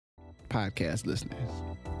podcast listeners,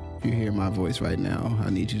 if you hear my voice right now, I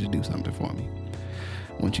need you to do something for me.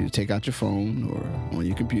 I want you to take out your phone or on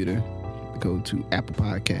your computer, go to Apple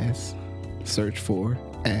Podcasts, search for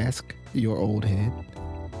Ask Your Old Head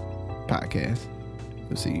podcast.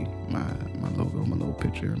 You'll see my logo, my little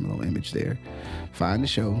picture, my little image there. Find the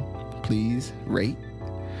show. Please rate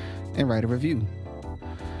and write a review.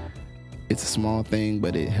 It's a small thing,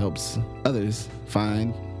 but it helps others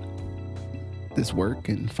find this work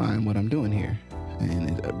and find what I'm doing here.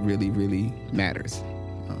 And it really, really matters,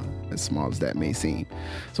 as small as that may seem.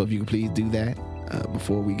 So if you could please do that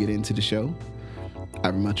before we get into the show, I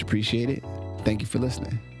would much appreciate it. Thank you for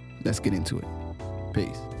listening. Let's get into it.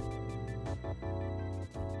 Peace.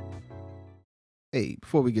 Hey,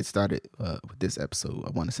 before we get started with this episode,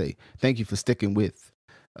 I want to say thank you for sticking with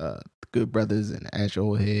the Good Brothers and Ask Your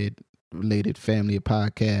Old Head related family of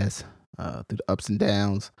podcasts through the ups and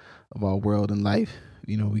downs of our world and life.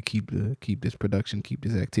 You know, we keep this production, keep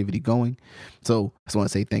this activity going. So I just want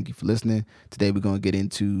to say thank you for listening. Today we're going to get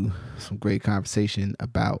into some great conversation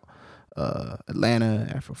about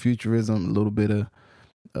Atlanta, Afrofuturism, a little bit of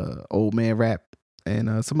old man rap,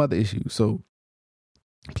 and some other issues. So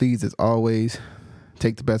please, as always,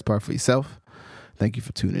 take the best part for yourself. Thank you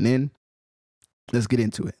for tuning in. Let's get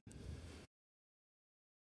into it.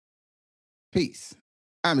 Peace.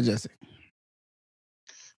 I'm Majestic.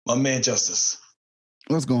 My man Justice.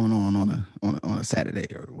 What's going on a Saturday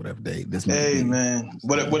or whatever day this might be? Hey man,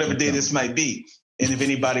 whatever day this might be. And if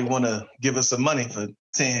anybody want to give us some money for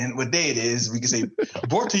saying what day it is, we can say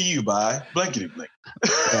brought to you by blankety blank.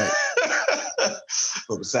 Right.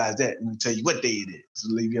 But besides that, let me tell you what day it is. So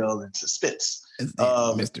leave y'all in suspense. It's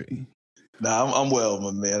mystery. Nah, I'm well,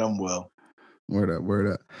 my man. I'm well. Word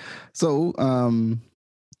up. So,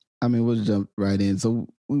 we'll jump right in. So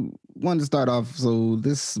we wanted to start off. So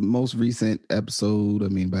this most recent episode,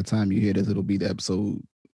 by the time you hear this, it'll be an episode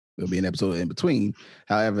in between.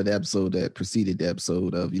 However, the episode that preceded the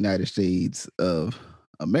episode of United States of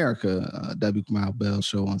America, W. Kamau Bell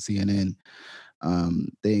show on CNN,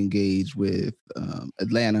 they engaged with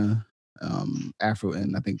Atlanta, Afro,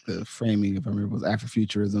 and I think the framing, if I remember, was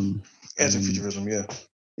Afrofuturism. Afrofuturism, yeah.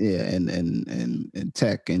 Yeah, and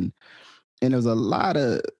tech, and there was a lot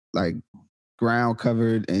of like ground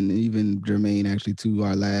covered, and even germane actually to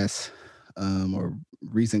our last or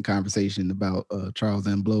recent conversation about Charles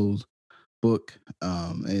M. Blow's book,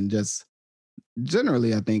 and just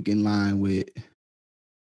generally, I think in line with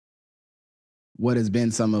what has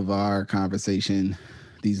been some of our conversation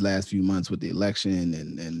these last few months with the election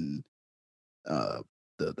and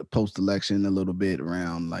the post-election, a little bit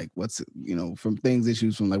around like what's, from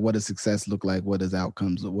issues from like what does success look like, what does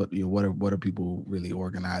outcomes, what are people really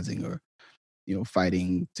organizing or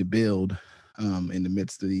fighting to build in the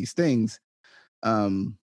midst of these things. I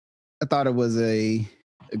thought it was a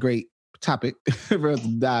great topic for us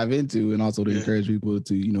to dive into, and also to encourage people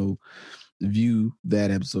to view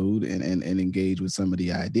that episode and engage with some of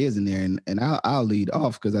the ideas in there. And I'll lead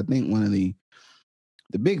off because I think one of the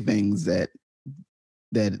big things that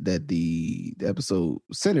the episode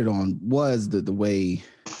centered on was the way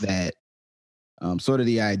that sort of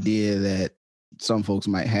the idea that some folks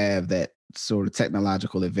might have that sort of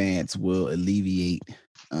technological advance will alleviate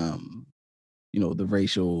the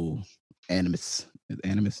racial animus. Is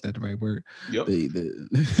animus that the right word? Yep.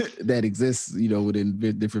 The that exists, within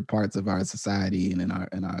different parts of our society and in our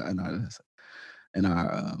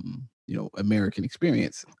American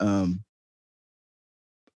experience.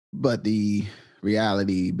 But the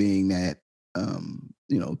reality being that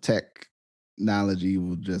technology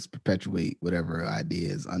will just perpetuate whatever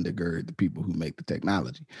ideas undergird the people who make the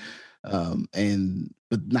technology.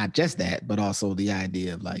 But not just that, but also the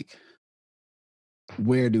idea of like,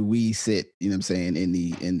 where do we sit, in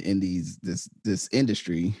this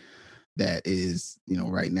industry that is,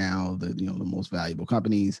 right now the most valuable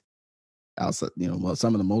companies outside,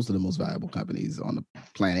 some of the most valuable companies on the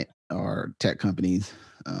planet are tech companies.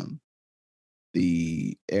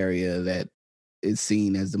 The area that is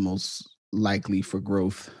seen as the most likely for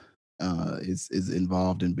growth is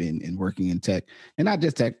involved in working in tech, and not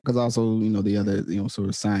just tech, because also the other sort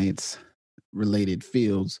of science related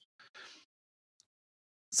fields.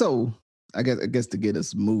 So I guess to get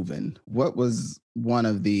us moving, what was one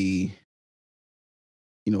of the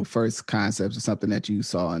first concepts or something that you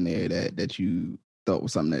saw in there that you thought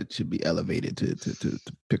was something that should be elevated to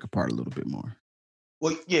pick apart a little bit more?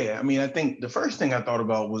 Well, yeah, I think the first thing I thought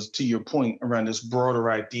about was, to your point, around this broader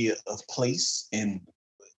idea of place and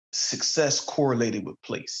success correlated with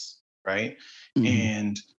place, right? Mm-hmm.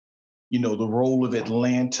 And, the role of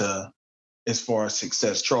Atlanta as far as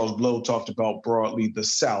success. Charles Blow talked about broadly the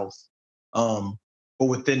South But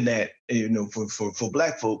within that, for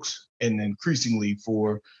Black folks, and increasingly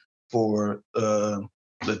for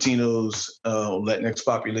Latinos, Latinx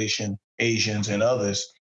population, Asians, and others,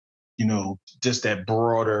 just that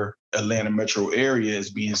broader Atlanta metro area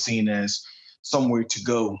is being seen as somewhere to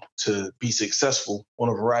go to be successful on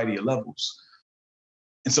a variety of levels.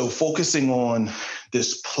 And so focusing on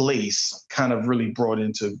this place kind of really brought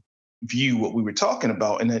into view what we were talking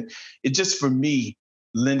about. And it just, for me,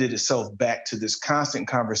 lended itself back to this constant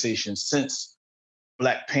conversation since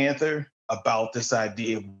Black Panther about this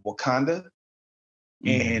idea of Wakanda,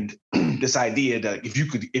 and this idea that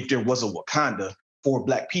if there was a Wakanda for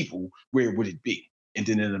Black people, where would it be? And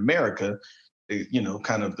then in America,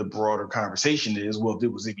 kind of the broader conversation is, well, if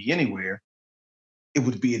it was to be anywhere, it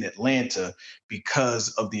would be in Atlanta because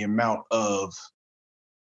of the amount of,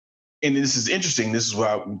 and this is interesting, this is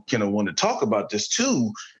why I kind of want to talk about this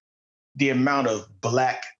too, the amount of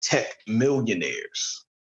Black tech millionaires,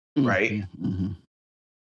 right? Mm-hmm.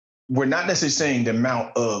 We're not necessarily saying the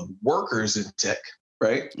amount of workers in tech,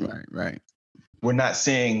 right? Right. We're not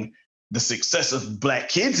saying the success of Black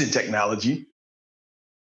kids in technology.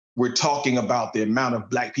 We're talking about the amount of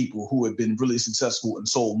Black people who have been really successful and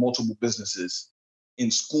sold multiple businesses in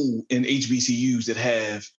school, in HBCUs that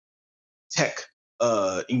have tech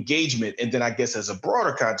engagement. And then I guess as a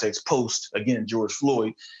broader context, post, again, George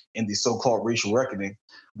Floyd and the so-called racial reckoning,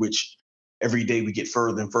 which every day we get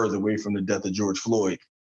further and further away from the death of George Floyd.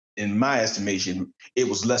 In my estimation, it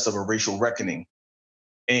was less of a racial reckoning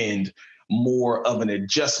and more of an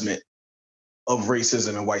adjustment of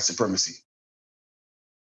racism and white supremacy.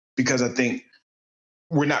 Because I think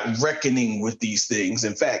we're not reckoning with these things.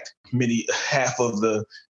 In fact, half of the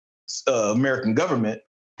American government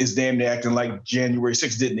is damn near acting like January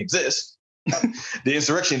 6th didn't exist. The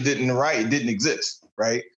insurrection didn't exist,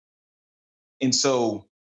 right? And so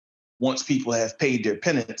once people have paid their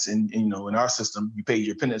penance, and in our system, you pay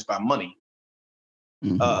your penance by money.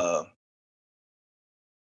 Mm-hmm.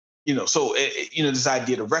 So this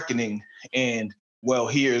idea of reckoning, and well,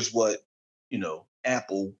 here's what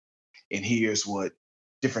Apple, and here's what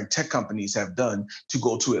different tech companies have done to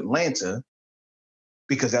go to Atlanta,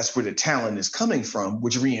 because that's where the talent is coming from,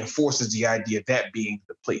 which reinforces the idea of that being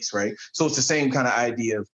the place, right? So it's the same kind of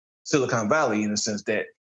idea of Silicon Valley, in the sense that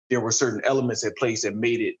there were certain elements at place that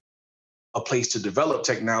made it a place to develop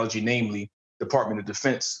technology, namely Department of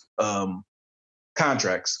Defense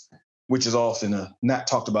contracts, which is often a not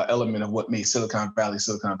talked about element of what made Silicon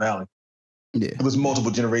Valley. Yeah. It was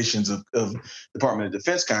multiple generations of Department of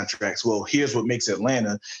Defense contracts. Well, here's what makes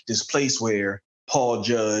Atlanta this place where Paul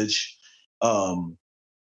Judge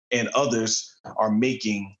and others are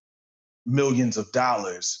making millions of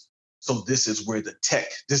dollars. So this is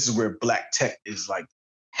where Black tech is like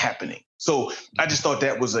happening. So I just thought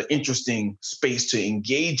that was an interesting space to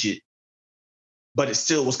engage it, but it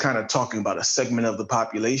still was kind of talking about a segment of the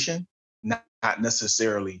population, not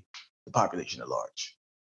necessarily the population at large.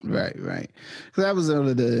 Right. So that was one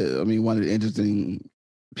of the interesting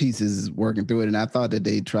pieces working through it. And I thought that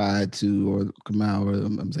they tried to, or Kamau, or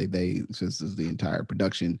I'm say they, just as the entire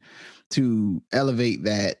production, to elevate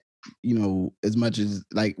that, as much as,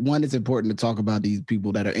 like, one, it's important to talk about these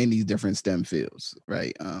people that are in these different STEM fields,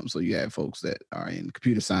 right? So you have folks that are in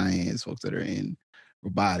computer science, folks that are in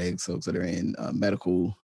robotics, folks that are in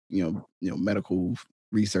medical, medical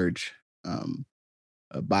research,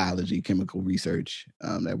 biology, chemical research,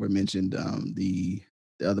 that were mentioned. The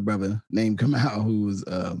other brother named Kamau, who was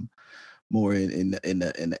more in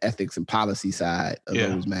the ethics and policy side of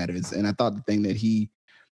those matters. And I thought the thing that he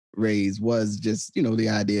raised was just, the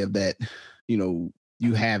idea of that,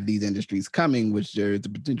 you have these industries coming, which there is the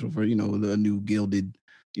potential for, the new gilded,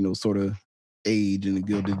 sort of age, and the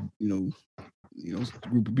gilded,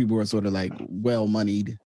 group of people who are sort of like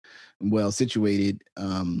well-moneyed and well-situated,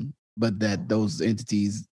 but that those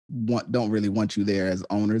entities don't really want you there as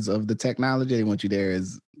owners of the technology. They want you there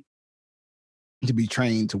as to be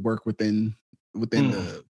trained to work within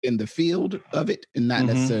the field of it, and not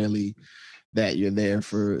necessarily that you're there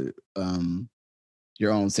for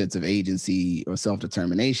your own sense of agency or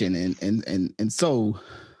self-determination. And so,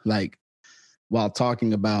 like, while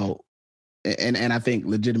talking about and I think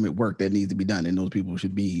legitimate work that needs to be done, and those people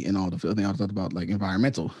should be in all the field. I think I talked about like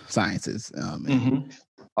environmental sciences, and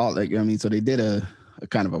all, like, so they did a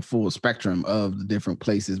kind of a full spectrum of the different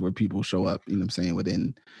places where people show up,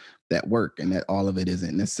 within that work, and that all of it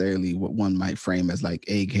isn't necessarily what one might frame as like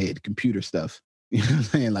egghead computer stuff. You know what I'm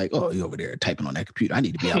saying? Like, oh, you're over there typing on that computer. I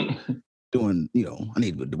need to be out doing, I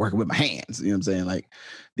need to be working with my hands. You know what I'm saying? Like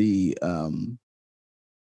the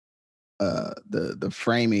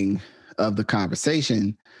framing of the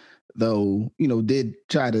conversation though, did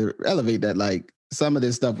try to elevate that, like, some of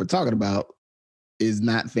this stuff we're talking about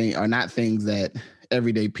are not things that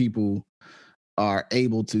everyday people are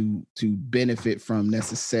able to benefit from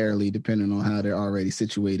necessarily, depending on how they're already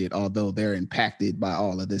situated, although they're impacted by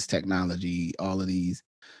all of this technology, all of these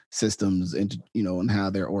systems, and and how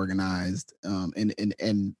they're organized, and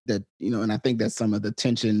that, and I think that some of the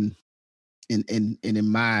tension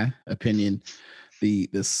in my opinion,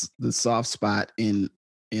 the soft spot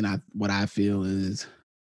what I feel is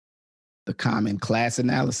the common class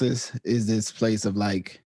analysis is this place of,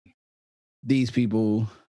 like, these people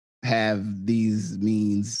have these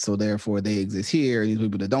means, so therefore they exist here. These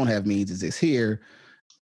people that don't have means exist here,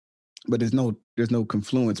 but there's no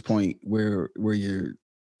confluence point where you're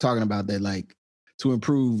talking about that, like, to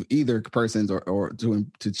improve either person's or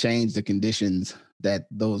to change the conditions that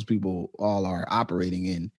those people all are operating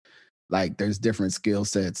in. Like, there's different skill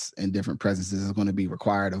sets and different presences are going to be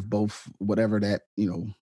required of both, whatever that,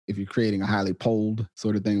 if you're creating a highly polled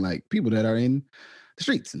sort of thing, like people that are in the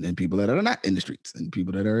streets, and then people that are not in the streets, and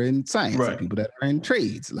people that are in science, and people that are in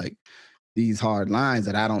trades, like these hard lines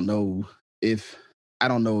that I don't know if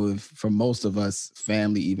for most of us,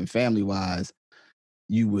 even family wise,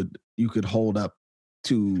 you could hold up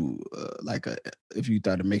to, if you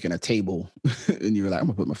started making a table and you were like, I'm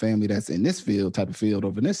gonna put my family that's in this type of field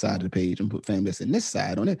over this side of the page, and put family that's in this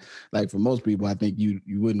side on it. Like, for most people, I think you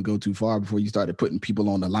wouldn't go too far before you started putting people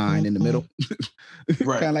on the line in the middle.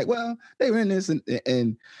 Kind of like, well, they were in this and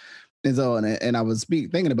so and I was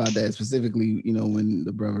thinking about that specifically, when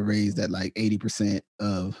the brother raised that, like, 80%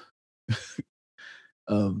 of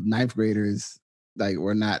ninth graders, like,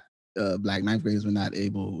 were not black ninth graders were not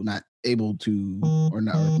able to, or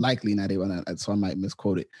not, or likely not able, so I might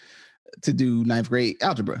misquote it, to do ninth grade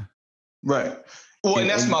algebra. Right. Well, and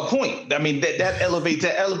that's my point. I mean, that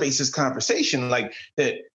elevates this conversation, like,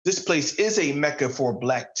 that this place is a mecca for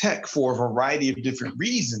black tech for a variety of different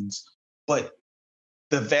reasons, but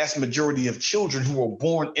the vast majority of children who are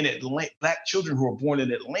born in Atlanta, black children who are born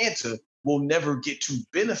in Atlanta, will never get to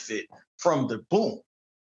benefit from the boom.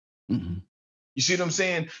 Mm-hmm. You see what I'm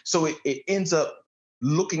saying? So it ends up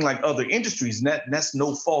looking like other industries, and that's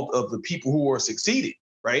no fault of the people who are succeeding,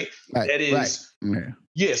 right? Right. That is, right.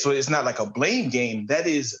 Yeah. So it's not like a blame game. That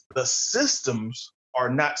is, the systems are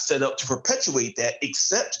not set up to perpetuate that,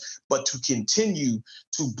 but to continue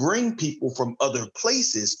to bring people from other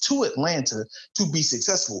places to Atlanta to be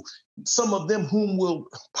successful. Some of them whom will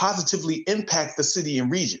positively impact the city and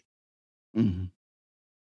region. Mm-hmm.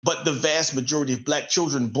 But the vast majority of black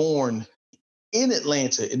children born in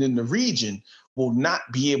Atlanta and in the region will not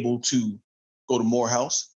be able to go to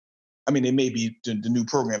Morehouse. I mean, they may be the new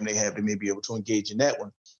program they have, they may be able to engage in that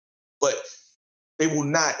one, but they will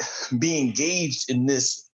not be engaged in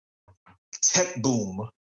this tech boom,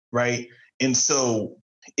 right? And so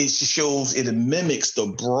it shows, it mimics the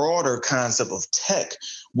broader concept of tech,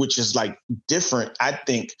 which is, like, different. I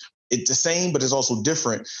think it's the same, but it's also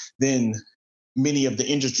different than many of the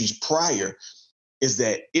industries prior, is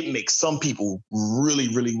that it makes some people really,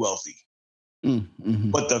 really wealthy.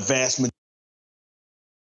 Mm-hmm. But the vast majority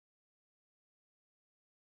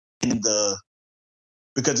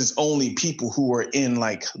because it's only people who are in,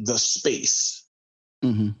 like, the space.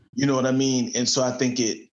 Mm-hmm. You know what I mean? And so I think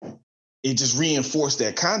it just reinforced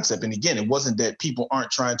that concept. And again, it wasn't that people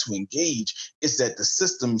aren't trying to engage. It's that the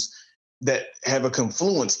systems that have a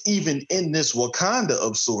confluence, even in this Wakanda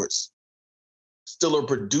of sorts, still are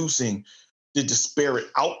producing the disparate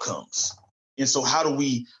outcomes. And so how do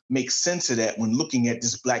we make sense of that when looking at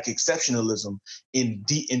this Black exceptionalism in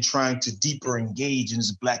trying to deeper engage in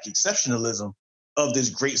this Black exceptionalism of this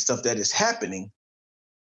great stuff that is happening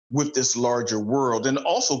with this larger world? And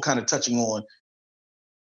also kind of touching on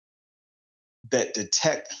that the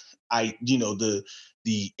tech,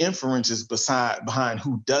 the inferences behind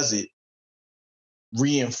who does it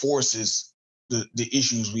reinforces the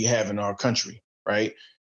issues we have in our country, right?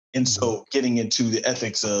 And so getting into the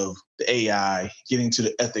ethics of the AI, getting to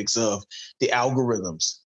the ethics of the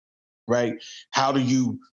algorithms, right? How do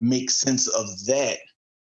you make sense of that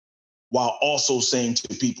while also saying to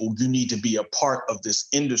people, you need to be a part of this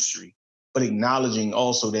industry, but acknowledging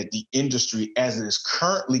also that the industry as it is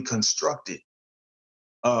currently constructed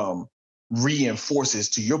reinforces,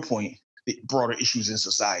 to your point, the broader issues in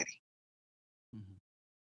society. Mm-hmm.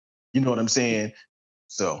 You know what I'm saying?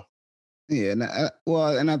 So. Yeah,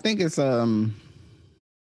 and I think it's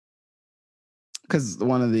because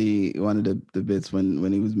one of the bits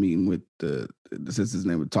when he was meeting with the sisters,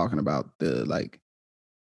 and they were talking about the, like,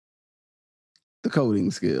 the coding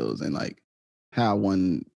skills and, like, how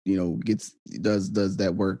one does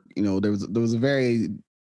that work. There was a very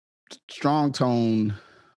strong tone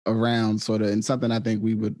around sort of, and something I think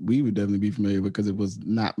we would definitely be familiar with, because it was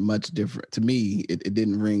not much different to me. It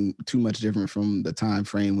didn't ring too much different from the time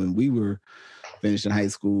frame when we were finishing high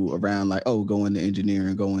school, around like, oh, go into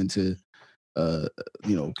engineering, go into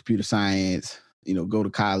computer science, go to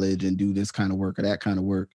college and do this kind of work or that kind of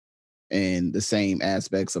work. And the same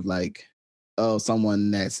aspects of like, oh, someone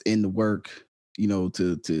that's in the work,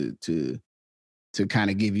 to kind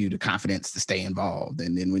of give you the confidence to stay involved.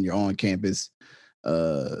 And then when you're on campus,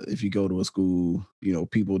 if you go to a school,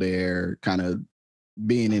 people there kind of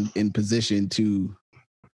being in position to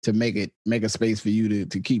make a space for you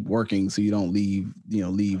to keep working, so you don't leave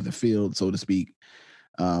the field, so to speak.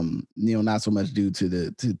 Not so much due to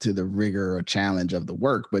the rigor or challenge of the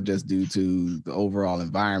work, but just due to the overall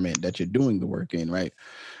environment that you're doing the work in, right?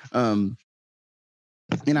 I'm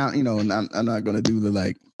not going to do the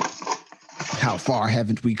like, how far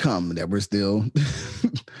haven't we come that we're still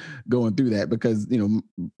going through that, because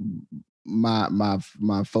my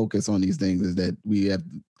focus on these things is that we have,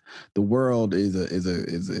 the world is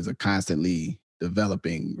a constantly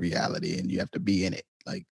developing reality, and you have to be in it,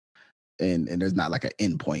 like, and there's not like an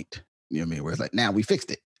end point, what I mean, where it's like, now we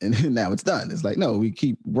fixed it and now it's done. It's like, no, we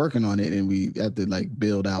keep working on it, and we have to like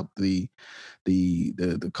build out the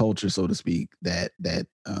culture, so to speak, that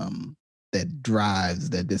drives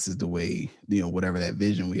that this is the way, whatever that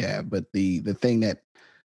vision we have. But the thing that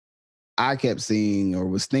I kept seeing or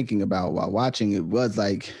was thinking about while watching it was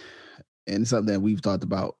like, and something that we've talked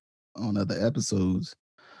about on other episodes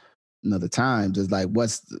and other times, is like,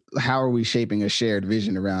 how are we shaping a shared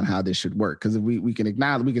vision around how this should work? Because we can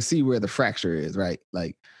acknowledge, we can see where the fracture is, right?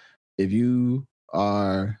 Like, if you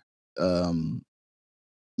are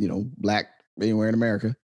black anywhere in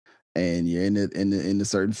America, and you're in the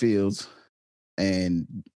certain fields, and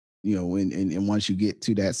and once you get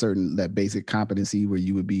to that basic competency where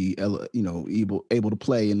you would be able to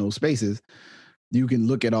play in those spaces, you can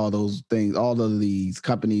look at all those things, all of these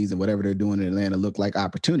companies and whatever they're doing in Atlanta look like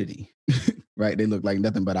opportunity, right? They look like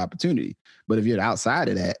nothing but opportunity. But if you're outside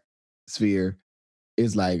of that sphere,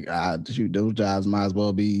 it's like, shoot, those jobs might as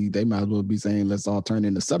well be saying, let's all turn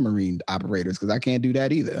into submarine operators, because I can't do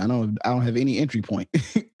that either. I don't have any entry point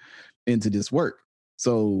into this work.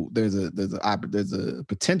 So there's a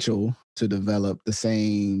potential to develop the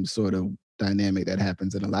same sort of dynamic that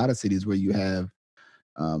happens in a lot of cities, where you have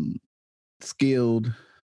skilled,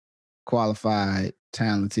 qualified,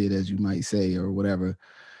 talented, as you might say, or whatever,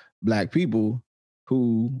 Black people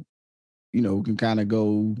who can kind of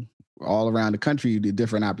go all around the country to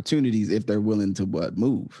different opportunities if they're willing to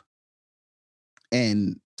move.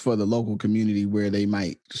 And for the local community, where they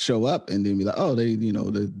might show up and then be like, oh, they,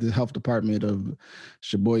 the health department of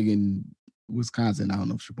Sheboygan, Wisconsin. I don't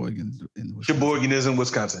know if Sheboygan's in Wisconsin. Sheboygan is in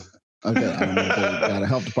Wisconsin. Okay, I don't know if they got a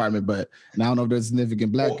health department, but and I don't know if there's a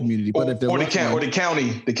significant Black community. But if there was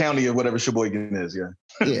the county of whatever Sheboygan is, yeah.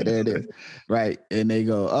 Yeah, there it is. Right. And they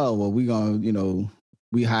go, oh, well, we gonna,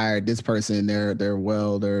 we hired this person, they're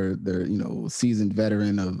seasoned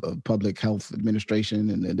veteran of public health administration,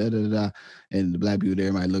 and and the Black people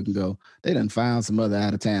there might look and go, they done found some other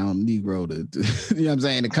out of town Negro to you know what I'm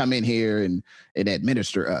saying, to come in here and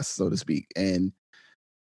administer us, so to speak. And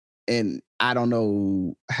I don't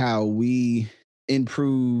know how we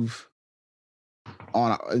improve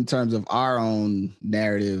in terms of our own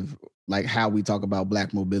narrative, like how we talk about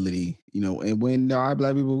Black mobility, and when there are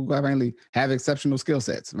Black people who quite frankly have exceptional skill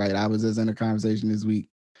sets, right? I was just in a conversation this week,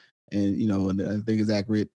 and and I think it's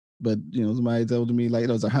accurate, but somebody told me like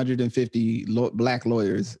there's 150 Black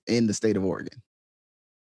lawyers in the state of Oregon,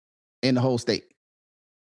 in the whole state,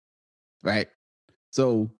 right?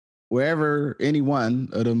 So wherever any one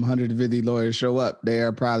of them 150 lawyers show up, they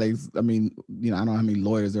are probably, I don't know how many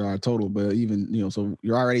lawyers there are total, but even, so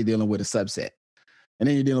you're already dealing with a subset. And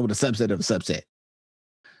then you're dealing with a subset of a subset.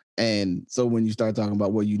 And so when you start talking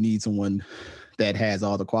about, well, you need someone that has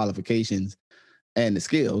all the qualifications and the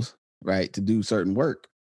skills, right, to do certain work.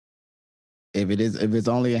 If it's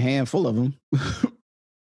only a handful of them,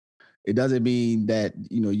 it doesn't mean that,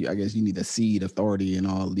 I guess you need to cede authority and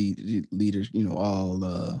all leaders,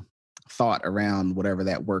 all thought around whatever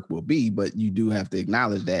that work will be. But you do have to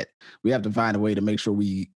acknowledge that we have to find a way to make sure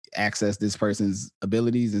we access this person's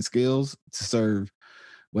abilities and skills to serve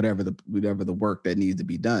whatever the work that needs to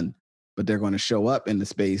be done. But they're going to show up in the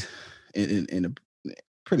space in a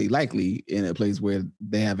pretty likely in a place where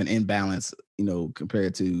they have an imbalance,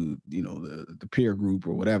 compared to, the peer group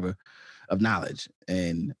or whatever of knowledge,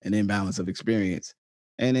 and an imbalance of experience.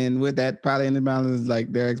 And then with that, probably an imbalance,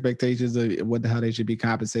 like their expectations of how they should be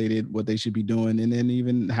compensated, what they should be doing, and then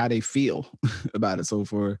even how they feel about it. So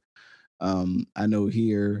for I know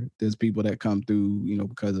here there's people that come through,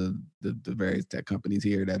 because of the various tech companies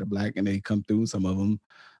here that are Black, and they come through. Some of them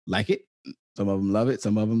like it. Some of them love it.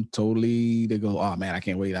 Some of them totally, they go, oh man, I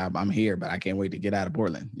can't wait. I'm here, but I can't wait to get out of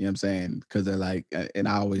Portland. You know what I'm saying? Because they're like, and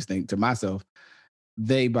I always think to myself,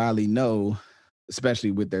 they probably know,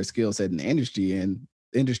 especially with their skill set in the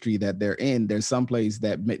industry that they're in, there's some place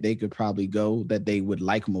that they could probably go that they would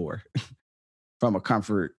like more from a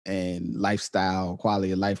comfort and lifestyle,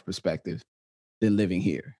 quality of life perspective than living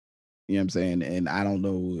here. You know what I'm saying? And I don't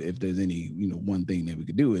know if there's any, one thing that we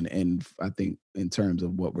could do. And I think in terms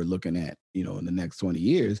of what we're looking at, in the next 20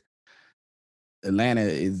 years, Atlanta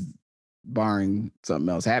is, barring something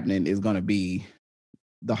else happening, is going to be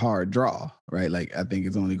the hard draw, right? Like, I think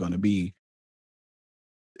it's only going to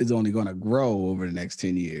grow over the next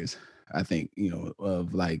 10 years. I think,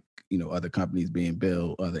 of like, other companies being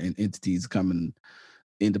built, other entities coming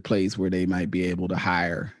into place where they might be able to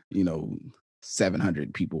hire,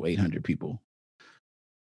 700 people, 800 people.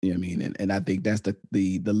 You know what I mean? And I think that's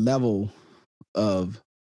the level of,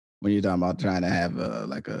 when you're talking about trying to have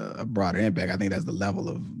a broader impact, I think that's the level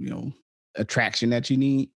of, attraction that you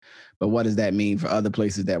need. But what does that mean for other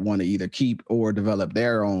places that want to either keep or develop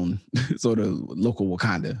their own sort of local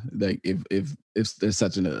Wakanda? Like if there's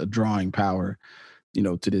such a drawing power,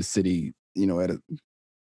 to this city,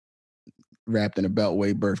 wrapped in a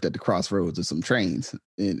beltway, birthed at the crossroads of some trains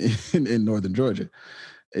in northern Georgia.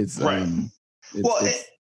 It's right. It's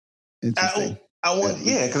interesting. I want,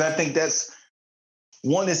 because I think that's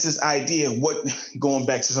one, is this idea of what, going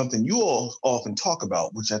back to something you all often talk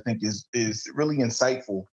about, which I think is really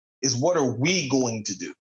insightful, is what are we going to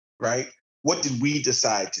do, right? What did we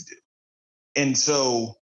decide to do? And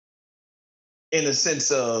so, in a sense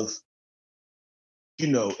of,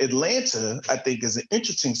 Atlanta, I think, is an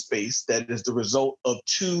interesting space that is the result of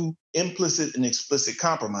two implicit and explicit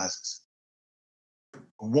compromises.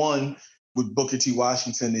 One, with Booker T.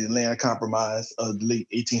 Washington, the Atlanta Compromise of the late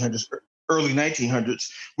 1800s, early 1900s,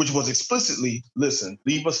 which was explicitly, listen,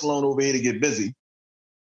 leave us alone over here to get busy.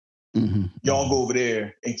 Mm-hmm. Y'all go over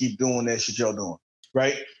there and keep doing that shit y'all doing,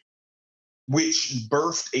 right? Which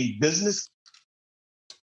birthed a business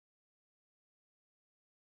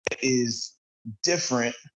that is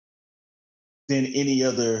different than any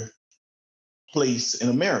other place in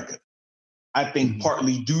America. I think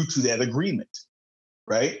partly due to that agreement,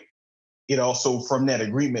 right? It also, from that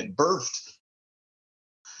agreement, birthed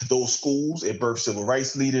those schools. It birthed civil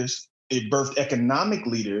rights leaders. It birthed economic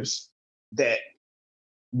leaders that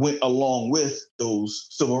went along with those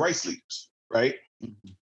civil rights leaders, right?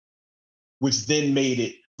 Mm-hmm. Which then made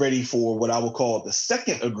it ready for what I would call the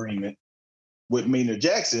second agreement with Maynard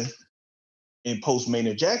Jackson and post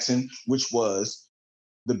Maynard Jackson, which was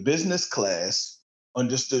the business class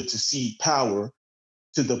understood to cede power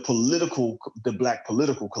to the Black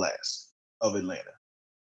political class of Atlanta.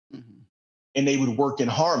 Mm-hmm. And they would work in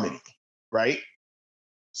harmony, right?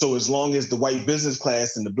 So as long as the white business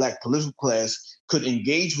class and the Black political class could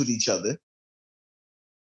engage with each other,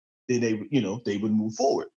 then they would move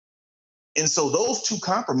forward. And so those two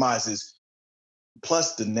compromises,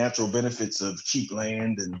 plus the natural benefits of cheap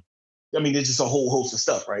land, and I mean, there's just a whole host of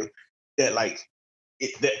stuff, right? That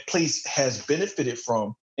that place has benefited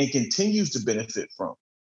from and continues to benefit from,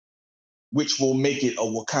 which will make it a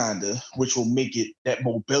Wakanda, which will make it that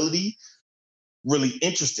mobility really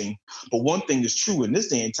interesting. But one thing is true in this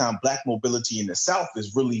day and time, Black mobility in the South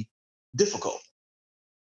is really difficult.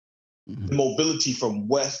 Mm-hmm. The mobility from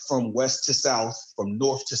west to south, from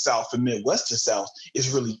north to south, from Midwest to south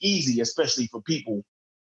is really easy, especially for people,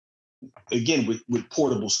 again, with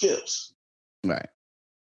portable skills. Right.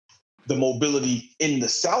 The mobility in the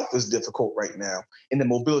South is difficult right now. And the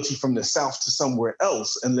mobility from the South to somewhere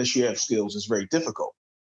else, unless you have skills, is very difficult.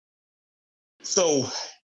 So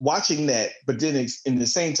watching that, but then in the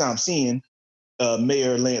same time seeing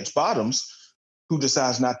Mayor Lance Bottoms, who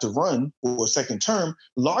decides not to run for a second term,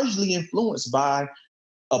 largely influenced by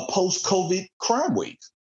a post-COVID crime wave,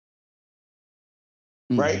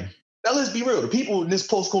 right? Now, let's be real. The people in this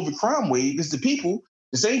post-COVID crime wave is the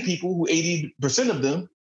same people who 80% of them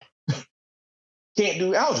can't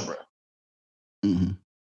do algebra. Mm-hmm.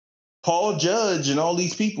 Paul Judge and all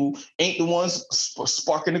these people ain't the ones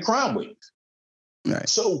sparking the crime wave. Right.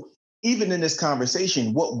 So even in this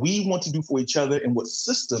conversation, what we want to do for each other and what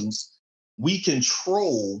systems we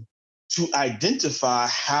control to identify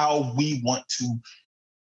how we want to,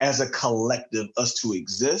 as a collective, us to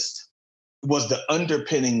exist, was the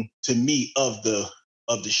underpinning to me of the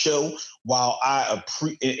show. While I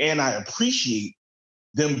appreciate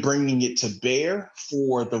them bringing it to bear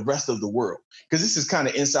for the rest of the world, because this is kind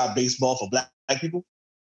of inside baseball for Black people,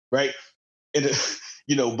 right? And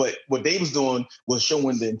but what they was doing was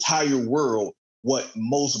showing the entire world what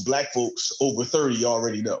most Black folks over 30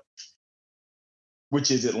 already know,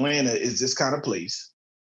 which is Atlanta is this kind of place.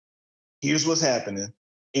 Here's what's happening.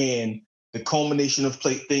 And the culmination of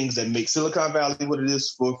things that make Silicon Valley what it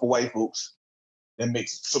is for white folks, that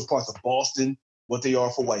makes some parts of Boston what they are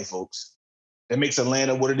for white folks, that makes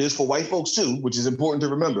Atlanta what it is for white folks too, which is important to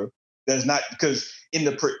remember. That's not because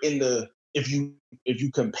if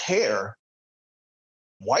you compare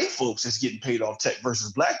white folks that's getting paid off tech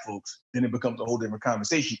versus Black folks, then it becomes a whole different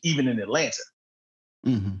conversation, even in Atlanta.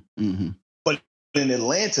 Mm-hmm, mm-hmm. But in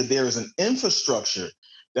Atlanta, there is an infrastructure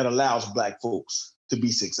that allows Black folks to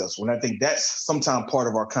be successful. And I think that's sometimes part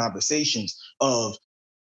of our conversations of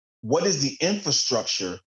what is the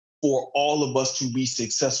infrastructure for all of us to be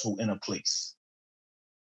successful in a place?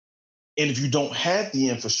 And if you don't have the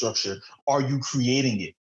infrastructure, are you creating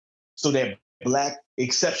it so that Black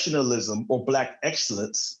exceptionalism or Black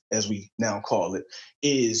excellence, as we now call it,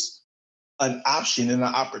 is an option and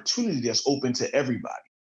an opportunity that's open to everybody?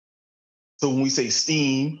 So when we say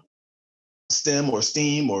STEM or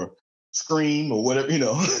STEAM or SCREAM or whatever,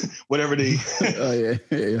 whatever they, oh, yeah.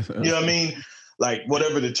 you know what I mean? Like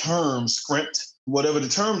whatever the terms, script, whatever the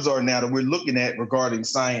terms are now that we're looking at regarding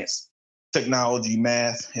science, technology,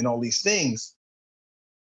 math, and all these things,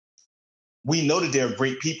 we know that there are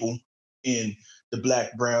great people in the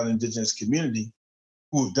Black, brown, indigenous community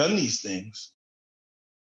who have done these things.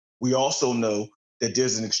 We also know that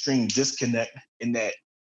there's an extreme disconnect in that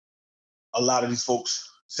a lot of these folks,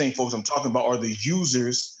 same folks I'm talking about, are the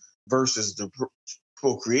users versus the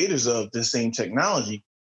co-creators of the same technology.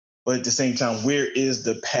 But at the same time, where is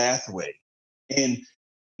the pathway? And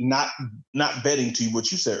not betting to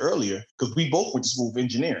what you said earlier, because we both went to school of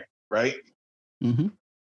engineering, right? Mm-hmm.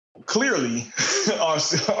 Clearly,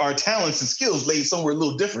 our talents and skills laid somewhere a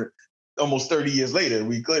little different. Almost 30 years later,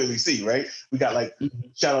 we clearly see, right? We got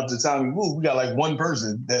shout out to Tommy Wu, we got like one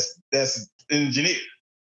person that's an engineer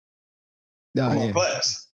from our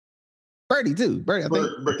class. Birdie too. Birdie, I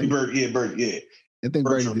think. Birdie, yeah. I think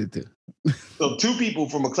Birdie did too. So 2 people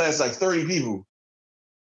from a class like 30 people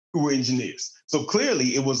who were engineers. So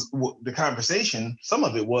clearly it was the conversation, some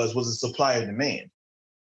of it was a supply and demand.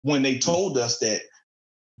 When they told us that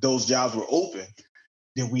those jobs were open,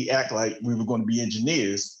 then we act like we were going to be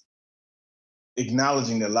engineers,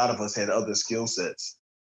 acknowledging that a lot of us had other skill sets,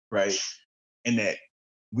 right? And that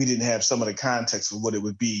we didn't have some of the context of what it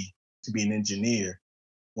would be to be an engineer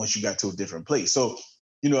once you got to a different place. So,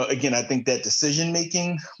 again, I think that decision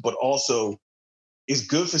making, but also it's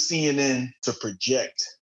good for CNN to project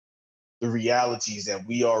the realities that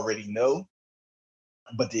we already know,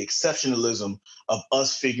 but the exceptionalism of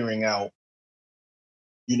us figuring out,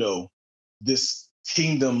 this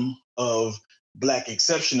kingdom of Black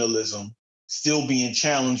exceptionalism still being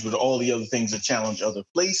challenged with all the other things that challenge other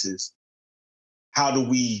places. How do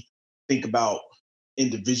we think about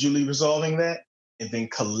individually resolving that and then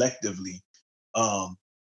collectively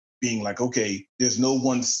being like, okay, there's no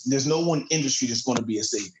one industry that's going to be a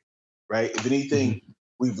savior, right? If anything,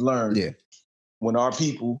 we've learned when our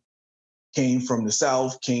people came from the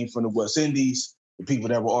South, came from the West Indies, the people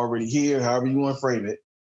that were already here, however you want to frame it,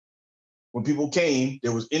 when people came,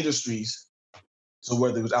 there was industries. So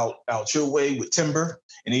whether it was out your way with timber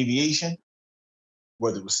and aviation,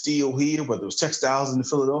 whether it was steel here, whether it was textiles in the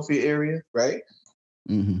Philadelphia area, right?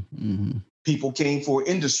 People came for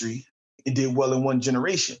industry and did well in one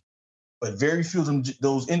generation. But very few of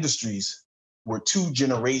those industries were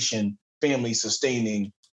 2-generation family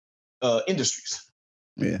sustaining industries.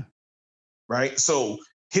 Yeah. Right? So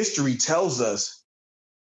history tells us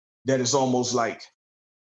that it's almost like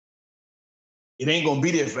it ain't going to be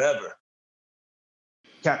there forever.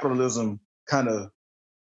 Capitalism kind of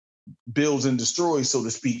builds and destroys, so to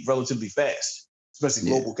speak, relatively fast, especially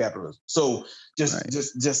global capitalism. So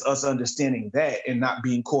just us understanding that and not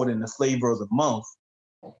being caught in the flavor of the month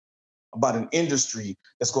about an industry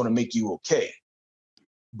that's going to make you okay,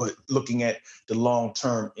 but looking at the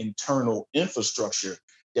long-term internal infrastructure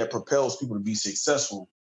that propels people to be successful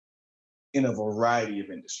in a variety of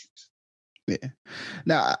industries. Yeah.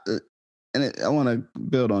 Now, I want to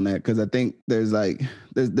build on that because I think there's a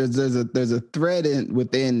thread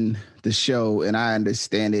within the show, and I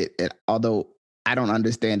understand it. Although I don't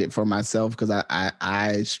understand it for myself because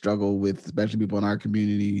I struggle with, especially people in our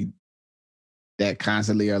community that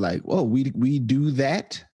constantly are like, "Whoa, we do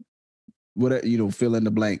that." What, fill in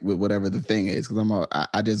the blank with whatever the thing is. Because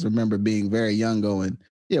I just remember being very young, going,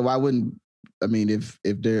 "Yeah, why wouldn't? I mean, if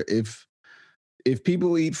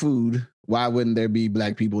people eat food, why wouldn't there be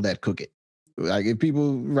Black people that cook it?" Like, if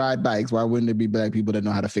people ride bikes, why wouldn't there be black people that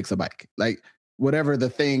know how to fix a bike? Like, whatever the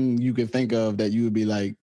thing you could think of that you would be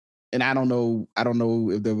like, and I don't know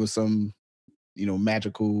if there was some,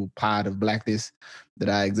 magical pod of blackness that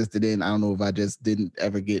I existed in. I don't know if I just didn't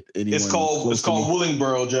ever get anyone. It's called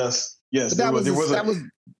Willingboro, just. Yes, but that was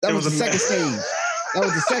the second stage. That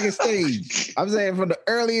was the second stage. I'm saying, from the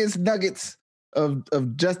earliest nuggets of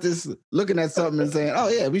justice, looking at something and saying, "Oh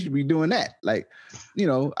yeah, we should be doing that." Like,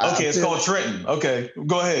 Okay, it's called Trenton. Okay,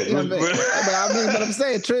 go ahead. But I'm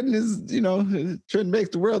saying Trenton is, Trenton makes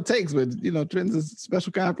the world takes, but Trenton's a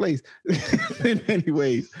special kind of place. In many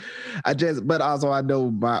ways, but also I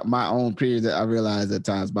know my own peers that I realize at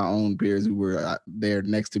times, my own peers who were there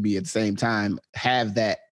next to me at the same time have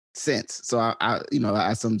that sense. So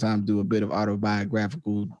I sometimes do a bit of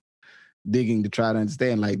autobiographical digging to try to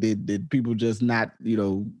understand, like, did people just not,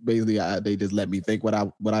 basically they just let me think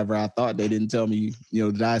whatever I thought. They didn't tell me,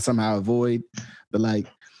 did I somehow avoid the, like,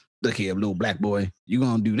 look here, little black boy, you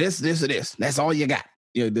gonna do this, this, or this. That's all you got.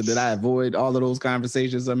 Did I avoid all of those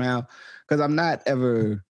conversations somehow? Because I'm not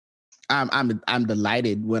ever. I'm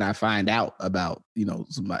delighted when I find out about,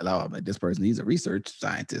 somebody, like, this person, he's a research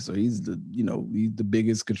scientist, or he's he's the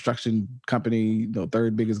biggest construction company,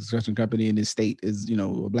 third biggest construction company in this state is,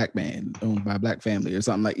 a black man owned by a black family or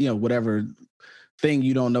something, like, whatever thing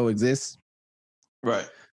you don't know exists. Right.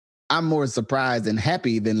 I'm more surprised and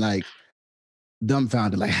happy than, like,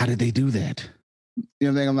 dumbfounded. Like, how did they do that?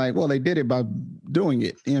 I'm like, well, they did it by doing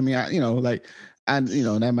it. That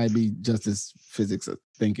might be just as physics of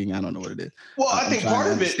thinking. I don't know what it is. Well, I think part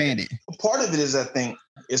of it is, I think,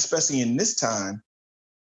 especially in this time,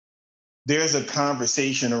 there's a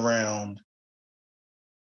conversation around,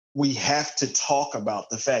 we have to talk about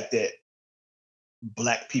the fact that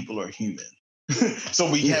black people are human. So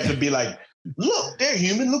we have to be like, look, they're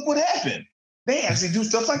human. Look what happened. They actually do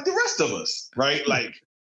stuff like the rest of us, right? Like,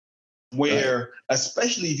 where,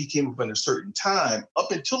 especially if you came up in a certain time,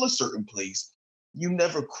 up until a certain place, you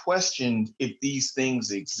never questioned if these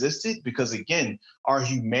things existed, because, again, our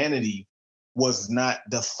humanity was not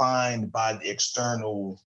defined by the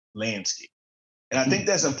external landscape. And I think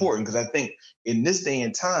that's important, because I think in this day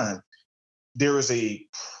and time, there is a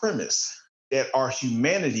premise that our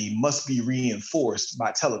humanity must be reinforced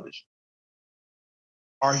by television.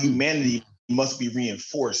 Our humanity must be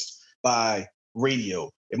reinforced by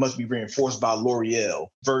radio. It must be reinforced by L'Oreal,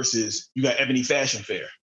 versus you got Ebony Fashion Fair.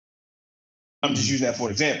 I'm just using that for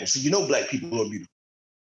an example. So black people are beautiful.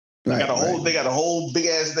 They got a whole big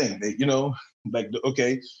ass thing. Like,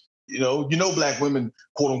 okay, black women,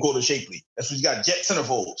 quote unquote, are shapely. That's what you got. Jet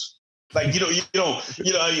centerfolds. Like,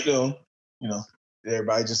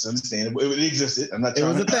 everybody just understand it existed. I'm not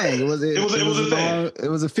trying. It was a thing. It was a thing.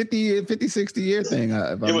 It was a 50, 60 year thing.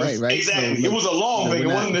 If I'm right? Exactly. So, it was a long thing.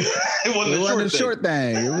 It wasn't a short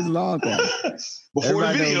thing. It was a long thing. Before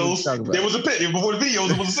the videos, there was a pit. Before the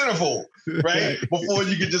videos, it was a centerfold, right? Before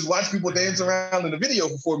you could just watch people dance around in the video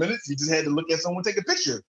for 4 minutes, you just had to look at someone take a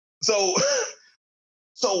picture. So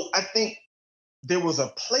I think there was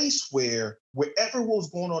a place where, wherever was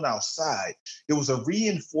going on outside, there was a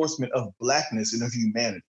reinforcement of blackness and of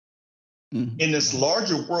humanity. Mm-hmm. In this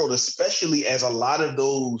larger world, especially as a lot of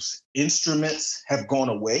those instruments have gone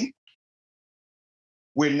away,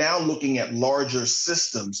 we're now looking at larger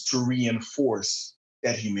systems to reinforce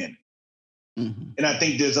that humanity. Mm-hmm. And I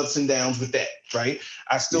think there's ups and downs with that, right?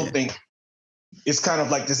 I still think it's kind of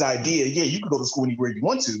like this idea, you can go to school anywhere you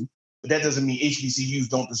want to, but that doesn't mean HBCUs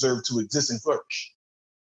don't deserve to exist and flourish.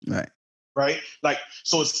 Right? Like,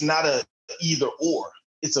 so it's not a either or,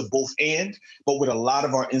 it's a both and. But with a lot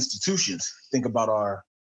of our institutions, think about our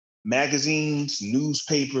magazines,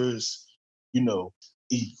 newspapers,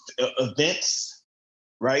 events,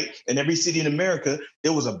 right? In every city in America,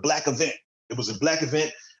 there was a black event. It was a black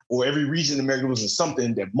event, or every region in America was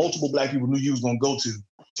something that multiple black people knew you was going to go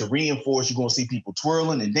to reinforce. You're going to see people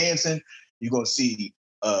twirling and dancing. You're going to see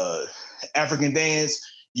African dance.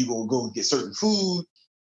 You're going to go get certain food.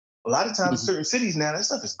 A lot of times in certain cities now, that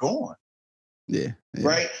stuff is gone. Yeah.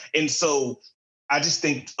 Right? And so I just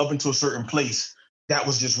think up until a certain place, that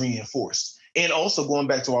was just reinforced. And also going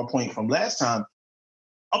back to our point from last time,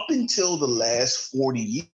 up until the last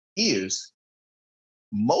 40 years,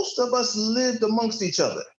 most of us lived amongst each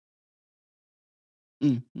other.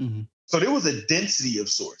 Mm-hmm. So there was a density of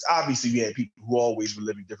sorts. Obviously, we had people who always were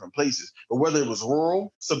living different places, but whether it was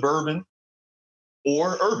rural, suburban,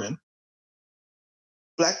 or urban,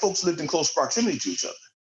 Black folks lived in close proximity to each other.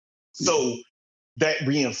 So that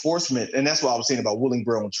reinforcement, and that's what I was saying about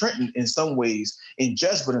Willingboro and Trenton, in some ways in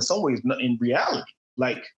jest, but in some ways in reality.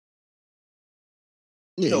 Like,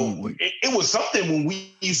 You know, it was something when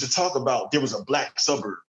we used to talk about there was a black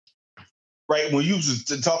suburb, right? When you used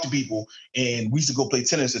to talk to people and we used to go play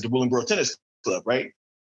tennis at the Willingboro Tennis Club, right?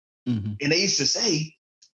 Mm-hmm. And they used to say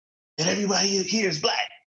that everybody here is black,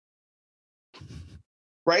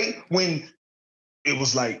 right? When it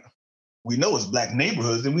was like, we know it's black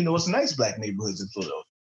neighborhoods and we know it's nice black neighborhoods in Philadelphia,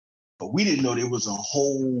 but we didn't know there was a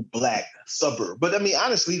whole black suburb. But I mean,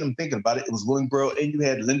 honestly, I'm thinking about it. It was Willingboro and you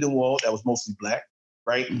had Lindenwold that was mostly black,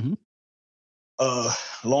 right? Mm-hmm.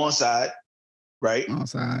 Lawnside, right?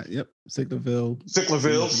 Lawnside, yep. Sicklerville.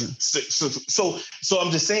 So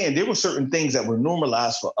I'm just saying there were certain things that were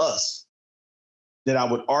normalized for us that I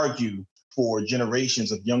would argue for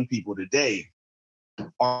generations of young people today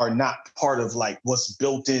are not part of like what's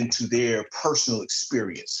built into their personal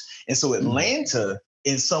experience. And so Atlanta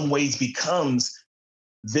in some ways becomes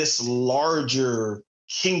this larger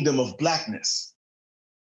kingdom of blackness,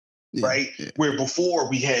 right? Yeah. Where before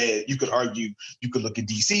we had, you could argue, you could look at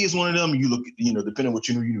DC as one of them. You look at, depending on what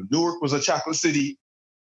you know, Newark was a chocolate city.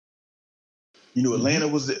 Atlanta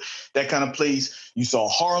was that kind of place. You saw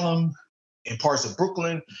Harlem and parts of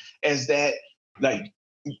Brooklyn as that, like,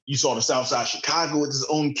 you saw the South Side Chicago with its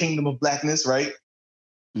own kingdom of blackness, right?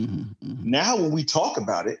 Now, when we talk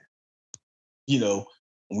about it, when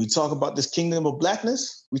we talk about this kingdom of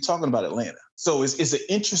blackness, we're talking about Atlanta. So it's an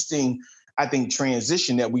interesting, I think,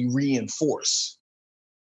 transition that we reinforce.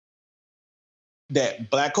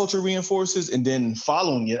 That black culture reinforces, and then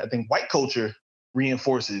following it, I think white culture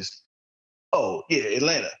reinforces, oh, yeah,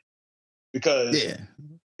 Atlanta. Because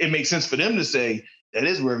it makes sense for them to say, that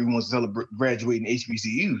is where everyone's graduating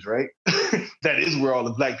HBCUs, right? That is where all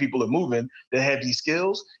the black people are moving that have these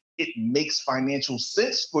skills. It makes financial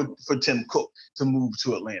sense for Tim Cook to move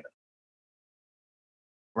to Atlanta,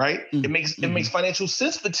 right? It makes financial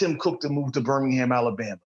sense for Tim Cook to move to Birmingham,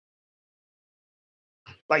 Alabama.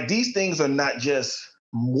 Like, these things are not just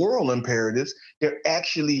moral imperatives; they're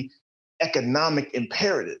actually economic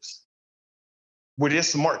imperatives, where they're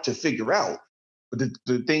smart to figure out. But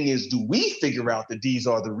the thing is, do we figure out that these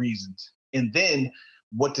are the reasons? And then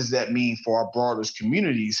what does that mean for our broader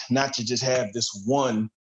communities, not to just have this one?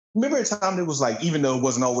 Remember a time it was like, even though it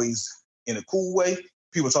wasn't always in a cool way,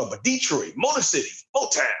 people talk about Detroit, Motor City,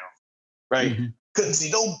 Motown, right? Couldn't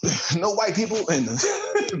see no white people in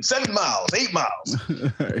 7 miles, 8 miles,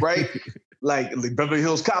 right? Like Beverly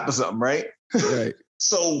Hills Cop or something, right? Right.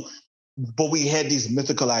 So, but we had these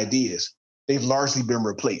mythical ideas. They've largely been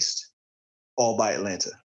replaced. All by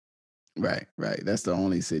Atlanta. Right. That's the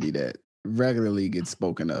only city that regularly gets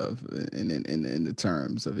spoken of in the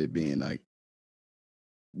terms of it being like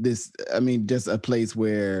this. I mean, just a place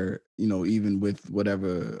where, even with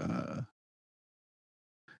whatever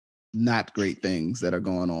not great things that are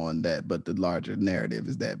going on, but the larger narrative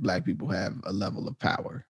is that black people have a level of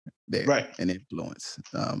power there, right, and influence,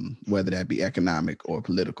 whether that be economic or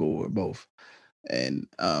political or both. And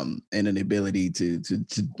an ability to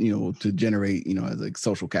generate, as like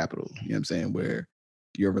social capital, what I'm saying, where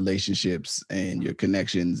your relationships and your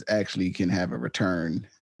connections actually can have a return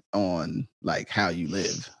on like how you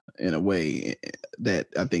live in a way that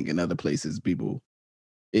I think in other places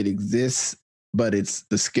it exists, but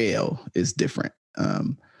the scale is different.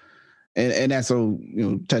 And that's so,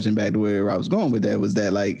 touching back to where I was going with that was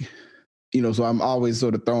that like, so I'm always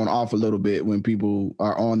sort of thrown off a little bit when people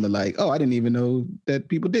are on the like, oh, I didn't even know that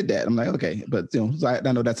people did that. I'm like, okay, but so I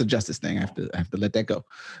know that's a justice thing. I have to let that go.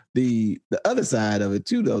 The other side of it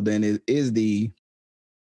too, though, then is the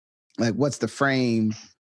like, what's the frame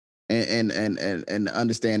and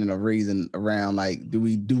understanding of reason around like, do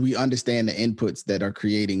we understand the inputs that are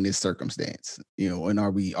creating this circumstance? And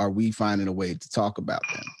are we finding a way to talk about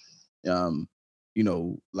them?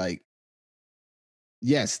 Like.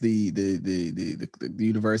 Yes, the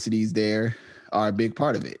universities there are a big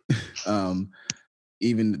part of it.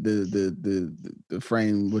 Even the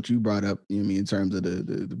frame what you brought up, in terms of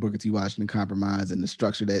the Booker T. Washington Compromise and the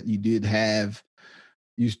structure that you did have,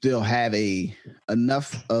 you still have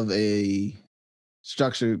enough of a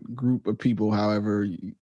structured group of people, however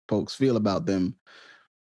folks feel about them,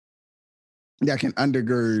 that can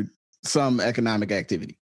undergird some economic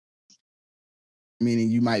activity.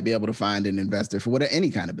 Meaning you might be able to find an investor for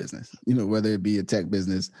any kind of business, whether it be a tech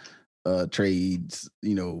business, trades,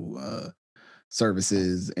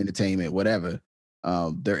 services, entertainment, whatever.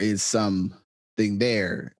 There is something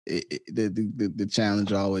there. The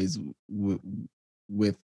challenge always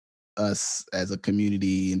with us as a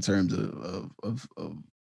community in terms of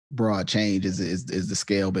broad change is the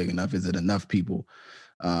scale big enough? Is it enough people?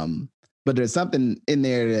 But there's something in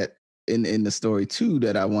there that in the story too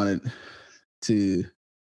that I wanted to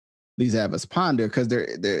least have us ponder, because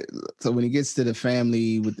they're so when he gets to the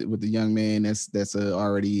family with the young man that's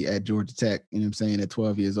already at Georgia Tech, you know what I'm saying, at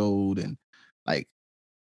 12 years old, and like,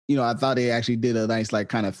 I thought they actually did a nice like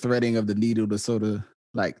kind of threading of the needle to sort of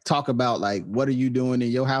like talk about like what are you doing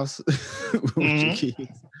in your house with your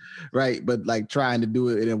kids, right? But like trying to do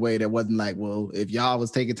it in a way that wasn't like, well, if y'all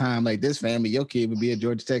was taking time like this family, your kid would be at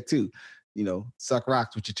Georgia Tech too. Suck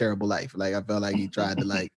rocks with your terrible life. Like I felt like he tried to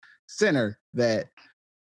like center that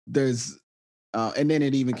there's and then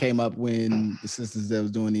it even came up when the sisters that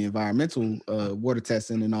was doing the environmental water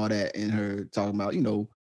testing and all that, and her talking about,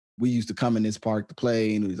 we used to come in this park to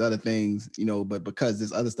play and these other things, but because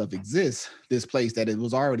this other stuff exists, this place that it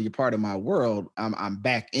was already a part of my world, I'm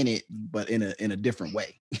back in it, but in a different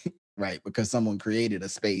way, right? Because someone created a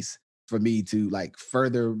space for me to like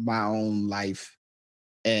further my own life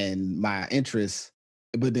and my interests,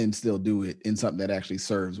 but then still do it in something that actually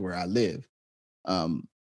serves where I live.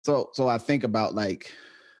 So I think about like,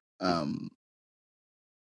 I've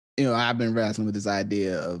been wrestling with this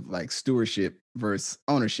idea of like stewardship versus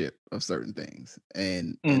ownership of certain things,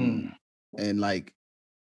 and like,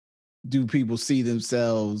 do people see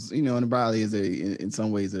themselves, and probably is in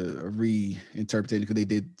some ways a reinterpretation, because they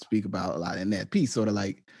did speak about a lot in that piece, sort of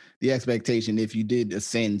like the expectation, if you did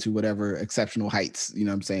ascend to whatever exceptional heights, what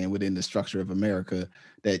I'm saying, within the structure of America,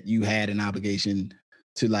 that you had an obligation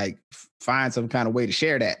to like find some kind of way to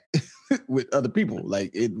share that with other people,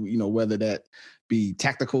 like it, whether that be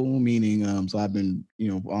tactical, meaning, so I've been,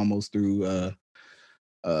 almost through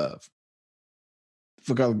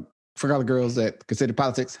forgot girls that consider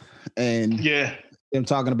politics, and them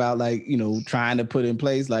talking about like, trying to put in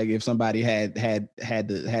place, like if somebody had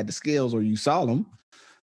the skills, or you saw them,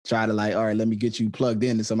 try to like, all right, let me get you plugged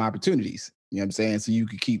into some opportunities, you know what I'm saying, so you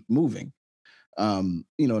could keep moving. Now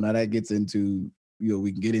that gets into,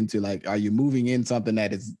 we can get into like, are you moving in something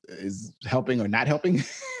that is helping or not helping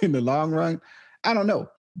in the long run? I don't know,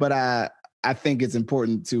 but I think it's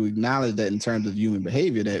important to acknowledge that in terms of human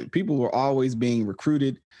behavior, that people were always being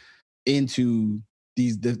recruited into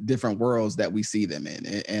these different worlds that we see them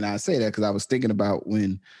in. And I say that because I was thinking about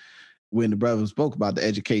when the brother spoke about the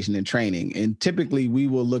education and training, and typically we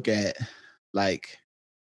will look at like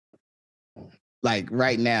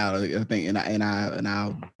right now, I think, and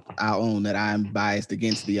I'll own that I'm biased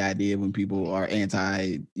against the idea when people are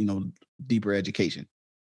anti, deeper education,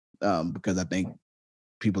 because I think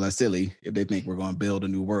people are silly if they think we're going to build a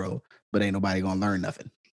new world, but ain't nobody going to learn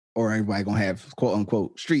nothing, or everybody going to have quote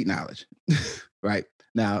unquote street knowledge, right?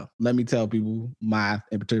 Now, let me tell people my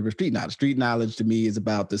in particular street knowledge. Street knowledge to me is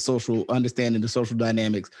about the social understanding, the social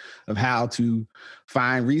dynamics of how to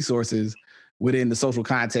find resources within the social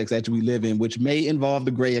context that we live in, which may involve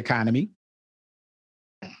the gray economy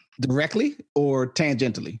directly or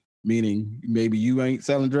tangentially, meaning maybe you ain't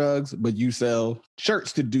selling drugs, but you sell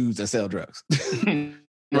shirts to dudes that sell drugs.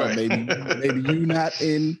 Right. Maybe you not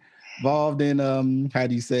involved in how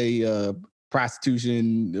do you say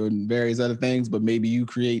prostitution and various other things, but maybe you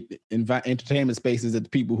create entertainment spaces that the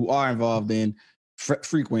people who are involved in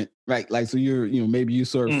frequent, right? Like, so you're, maybe you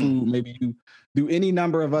serve food, maybe you do any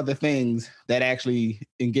number of other things that actually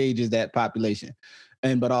engages that population.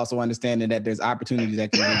 But also understanding that there's opportunities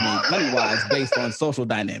that can be made money-wise based on social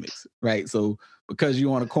dynamics, right? So because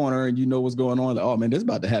you're on a corner and you know what's going on, like, oh man, this is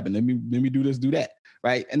about to happen. Let me do this, do that,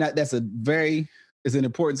 right? And that's it's an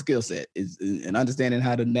important skill set, is in understanding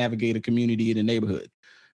how to navigate a community in a neighborhood.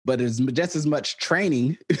 But it's just as much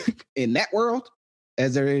training in that world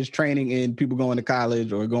as there is training in people going to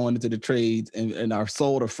college or going into the trades and are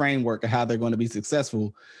sold a framework of how they're going to be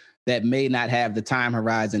successful that may not have the time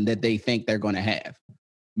horizon that they think they're going to have.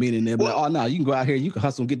 Meaning they're like, oh no, you can go out here, you can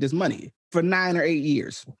hustle and get this money for 9 or 8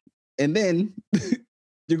 years. And then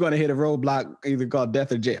you're going to hit a roadblock either called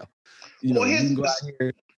death or jail. You can go out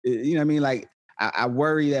here, you know what I mean? Like, I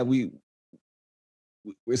worry that we're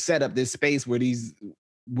set up this space where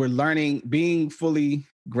we're learning, being fully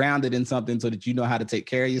grounded in something so that you know how to take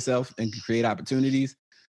care of yourself and create opportunities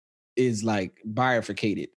is like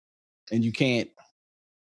bifurcated, and you can't,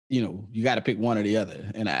 you got to pick one or the other.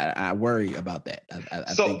 And I worry about that.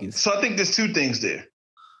 I think there's two things there.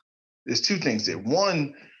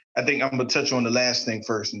 One, I think I'm going to touch on the last thing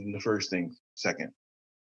first and the first thing second.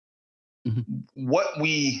 Mm-hmm.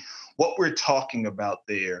 What we're talking about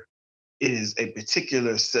there is a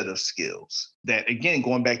particular set of skills that, again,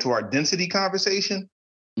 going back to our density conversation,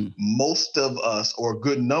 most of us, or a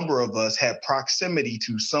good number of us, have proximity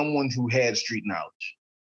to someone who had street knowledge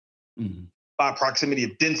by proximity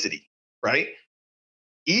of density, right?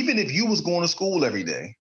 Even if you was going to school every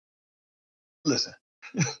day, listen,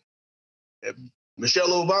 Michelle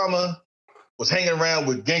Obama was hanging around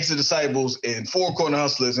with gangster disciples and four corner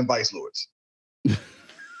hustlers and vice lords.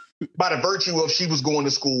 By the virtue of she was going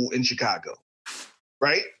to school in Chicago,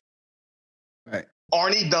 right? Right.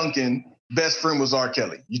 Arnie Duncan, best friend was R.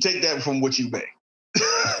 Kelly. You take that from what you may.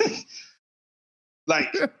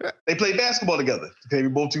 Like, they played basketball together. They were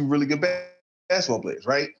both two really good basketball players,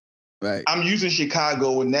 right? Right. I'm using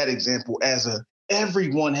Chicago in that example as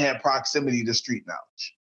everyone had proximity to street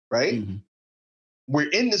knowledge, right? Mm-hmm.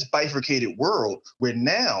 We're in this bifurcated world where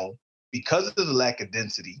now, because of the lack of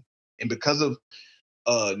density and because of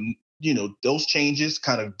those changes,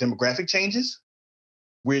 kind of demographic changes,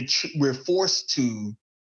 we're forced to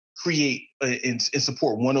create and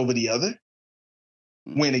support one over the other.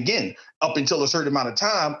 When again, up until a certain amount of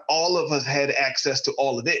time, all of us had access to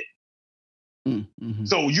all of it. Mm-hmm.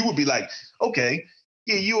 So you would be like, okay,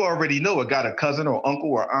 yeah, you already know I got a cousin or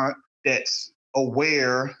uncle or aunt that's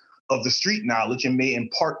aware of the street knowledge and may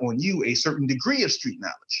impart on you a certain degree of street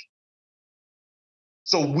knowledge.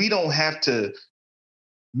 So we don't have to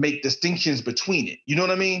make distinctions between it. You know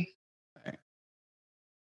what I mean? Right.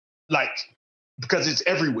 Like, because it's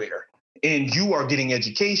everywhere. And you are getting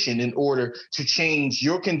education in order to change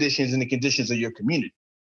your conditions and the conditions of your community.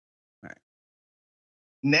 Right.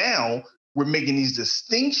 Now we're making these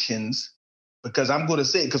distinctions because I'm going to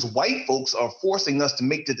say, because white folks are forcing us to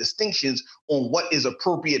make the distinctions on what is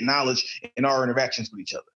appropriate knowledge in our interactions with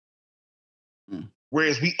each other.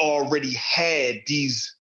 Whereas we already had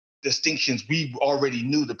these distinctions, we already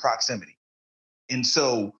knew the proximity. And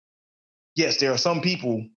so, yes, there are some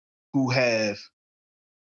people who have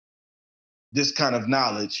this kind of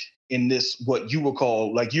knowledge in this, what you would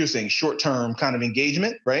call, like you're saying, short-term kind of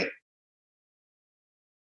engagement, right?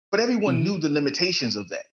 But everyone knew the limitations of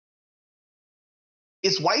that.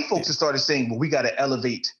 It's white folks that started saying, well, we got to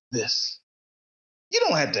elevate this. You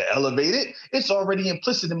don't have to elevate it. It's already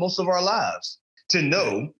implicit in most of our lives to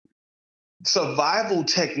know survival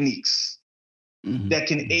techniques that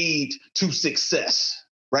can aid to success,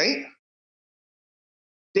 right?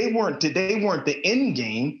 They weren't the end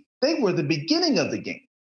game. They were the beginning of the game.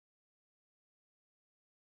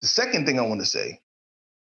 The second thing I want to say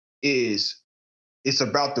is it's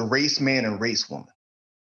about the race man and race woman,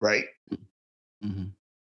 right? Mm-hmm.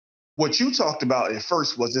 What you talked about at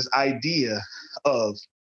first was this idea of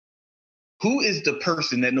who is the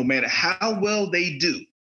person that no matter how well they do,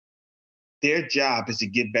 their job is to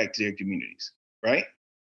give back to their communities, right?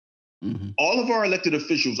 Mm-hmm. All of our elected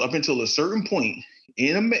officials up until a certain point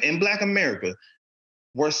in Black America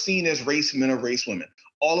were seen as race men or race women.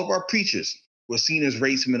 All of our preachers were seen as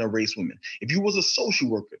race men or race women. If you was a social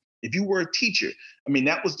worker, if you were a teacher, I mean,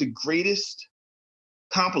 that was the greatest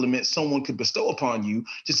compliment someone could bestow upon you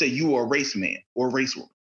to say you are a race man or a race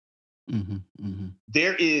woman. Mm-hmm. Mm-hmm.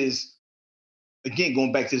 There is, again,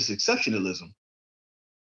 going back to this exceptionalism,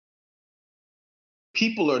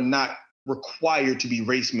 people are not required to be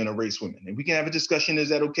race men or race women. And we can have a discussion, is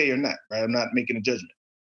that okay or not, right? I'm not making a judgment.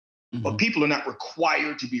 Mm-hmm. But people are not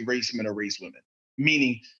required to be race men or race women,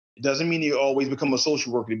 meaning it doesn't mean you always become a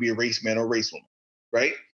social worker to be a race man or race woman,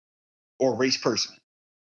 right? Or a race person.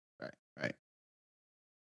 Right.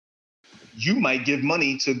 You might give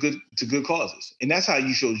money to good causes. And that's how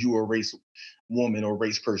you show you are a race woman or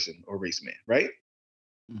race person or race man, right?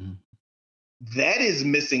 Mm-hmm. That is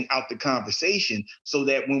missing out the conversation, so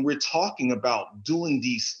that when we're talking about doing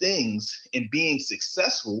these things and being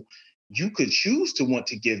successful, you could choose to want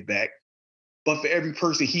to give back. But for every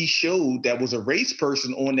person he showed that was a race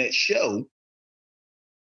person on that show,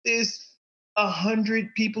 there's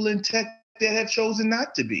 100 people in tech that have chosen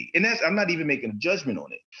not to be. And I'm not even making a judgment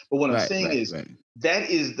on it. But what I'm saying is that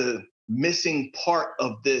is the missing part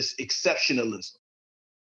of this exceptionalism.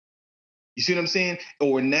 You see what I'm saying?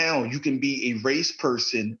 Or now you can be a race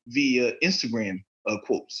person via Instagram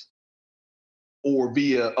quotes, or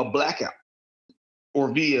via a blackout,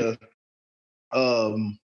 or via,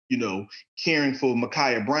 caring for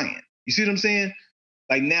Ma'Khia Bryant. You see what I'm saying?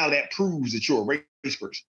 Like, now that proves that you're a race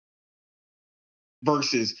person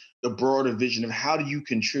versus the broader vision of how do you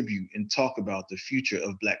contribute and talk about the future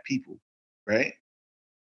of Black people, right?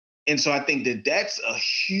 And so I think that that's a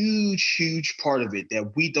huge, huge part of it,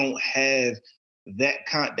 that we don't have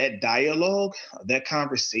that dialogue, that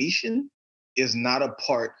conversation is not a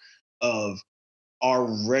part of our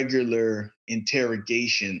regular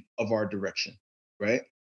interrogation of our direction, right?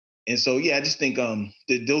 And so, yeah, I just think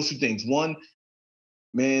those two things. One,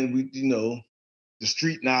 man, the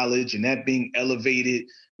street knowledge and that being elevated,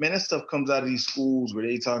 man, that stuff comes out of these schools where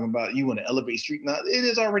they talking about you want to elevate street knowledge. It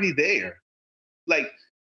is already there. Like,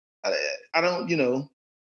 I don't,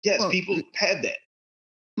 yes, well, people have that.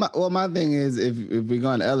 My thing is, if we're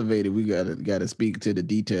going to elevate it, we gotta speak to the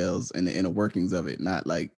details and the inner workings of it, not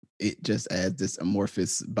like it just as this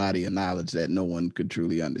amorphous body of knowledge that no one could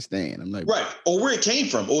truly understand. I'm like, right, or where it came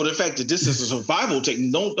from, or the fact that this is a survival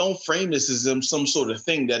technique. Don't frame this as some sort of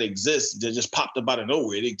thing that exists that just popped up out of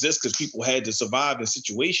nowhere. It exists because people had to survive in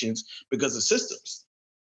situations because of systems,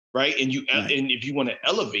 right? And and if you want to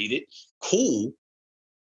elevate it, cool,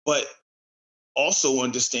 but also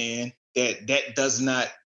understand that does not,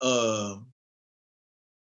 to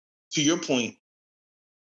your point,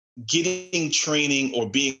 getting training or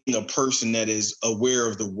being a person that is aware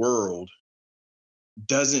of the world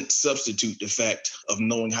doesn't substitute the fact of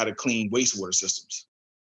knowing how to clean wastewater systems.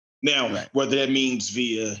 Now, whether that means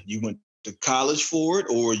via you went to college for it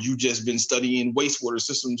or you just been studying wastewater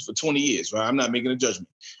systems for 20 years, right? I'm not making a judgment.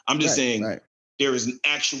 I'm just saying there is an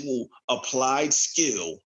actual applied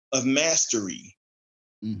skill of mastery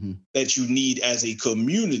that you need as a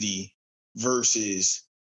community versus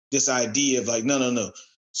this idea of like, no.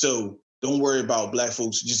 So don't worry about black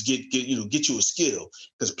folks. Just get you a skill,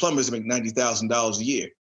 because plumbers make $90,000 a year,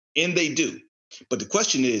 and they do. But the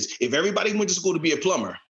question is, if everybody went to school to be a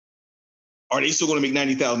plumber, are they still going to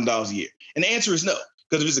make $90,000 a year? And the answer is no,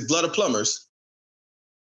 because if it's a glut of plumbers,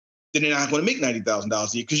 then they're not going to make $90,000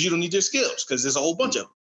 a year because you don't need their skills because there's a whole bunch of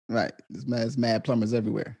them. Right. There's mad plumbers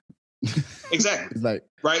everywhere. Exactly. It's like,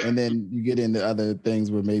 right. And then you get into other things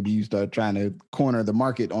where maybe you start trying to corner the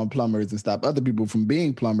market on plumbers and stop other people from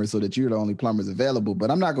being plumbers so that you're the only plumbers available. But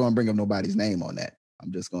I'm not going to bring up nobody's name on that.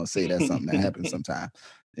 I'm just going to say that's something that happens sometime,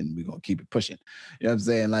 and we're going to keep it pushing. You know what I'm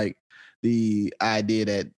saying? Like the idea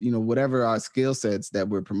that, whatever our skill sets that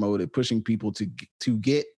we're promoted, pushing people to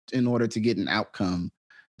get in order to get an outcome,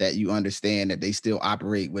 that you understand that they still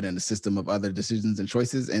operate within a system of other decisions and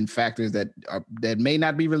choices and factors that may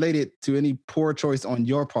not be related to any poor choice on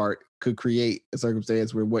your part could create a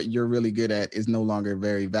circumstance where what you're really good at is no longer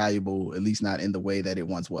very valuable, at least not in the way that it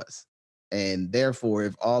once was. And therefore,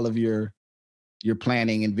 if all of your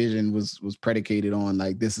planning and vision was predicated on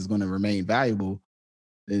like, this is going to remain valuable,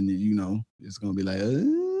 then, it's going to be like,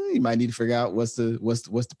 you might need to figure out what's the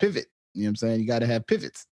pivot. You know what I'm saying? You got to have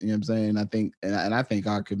pivots. You know what I'm saying? I think, and I think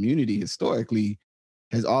our community historically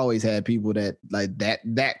has always had people that like that.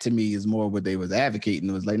 That to me is more what they was advocating.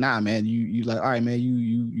 It was like, nah, man, you like, all right, man,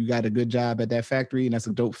 you got a good job at that factory, and that's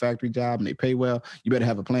a dope factory job, and they pay well. You better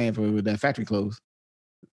have a plan for when that factory close.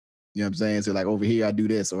 You know what I'm saying? So like over here, I do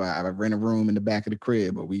this, or I rent a room in the back of the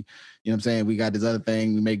crib, or we, you know what I'm saying? We got this other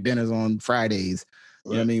thing. We make dinners on Fridays.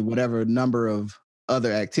 Right. You know what I mean? Whatever number of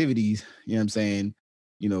other activities, you know what I'm saying?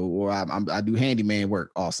 Or I do handyman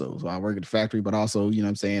work also. So I work at the factory, but also, you know what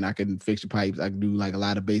I'm saying, I can fix your pipes. I can do like a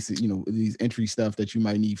lot of basic, these entry stuff that you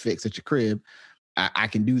might need fixed at your crib. I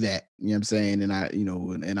can do that. You know what I'm saying?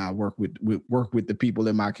 And I work with the people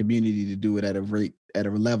in my community to do it at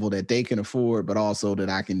a level that they can afford, but also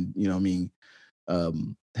that I can,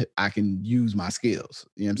 I can use my skills.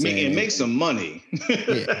 You know what I'm saying? And make some money.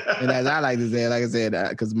 Yeah. And as I like to say, like I said,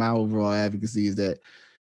 because my overall advocacy is that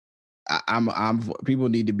I'm people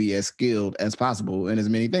need to be as skilled as possible in as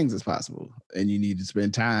many things as possible. And you need to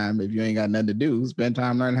spend time, if you ain't got nothing to do, spend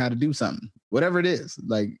time learning how to do something, whatever it is.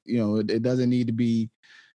 Like, it doesn't need to be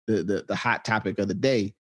the hot topic of the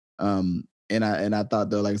day. And I thought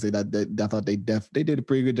though, like I said, I thought they did a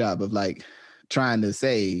pretty good job of like trying to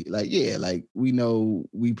say like, yeah, like we know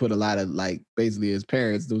we put a lot of like basically as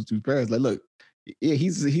parents, those two parents, like, look, yeah,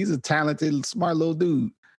 he's a talented, smart little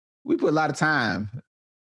dude. We put a lot of time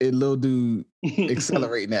in little dude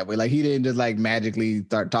accelerating that way. Like he didn't just like magically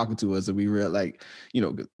start talking to us and we were like,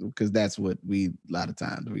 because that's what a lot of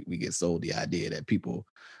times we get sold the idea that people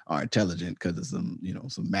are intelligent because of some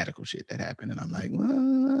magical shit that happened. And I'm like,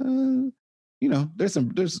 well, there's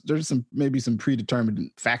some maybe some predetermined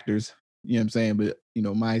factors, you know what I'm saying? But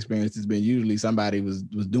my experience has been usually somebody was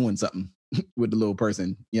doing something with the little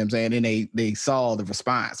person, you know what I'm saying? And they saw the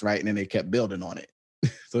response, right? And then they kept building on it.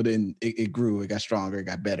 So then it grew, it got stronger, it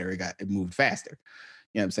got better, it moved faster.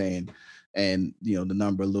 You know what I'm saying? And the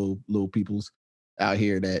number of little peoples out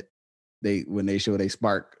here that when they show they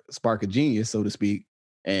spark a genius, so to speak,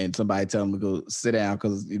 and somebody tell them to go sit down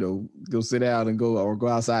because go sit down and go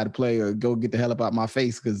outside to play or go get the hell up out my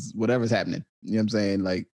face because whatever's happening. You know what I'm saying?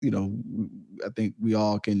 Like, I think we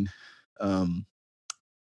all can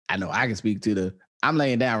I know I can speak to I'm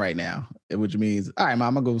laying down right now, which means, all right,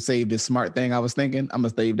 Mom, I'm going to save this smart thing I was thinking. I'm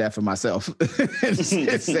going to save that for myself and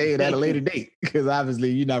say it at a later date because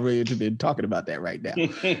obviously you're not really interested in talking about that right now. You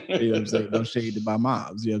know what I'm saying? No shade to my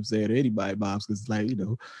moms, you know what I'm saying, or anybody moms, because it's like,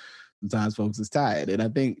 sometimes folks is tired. And I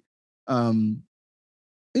think, and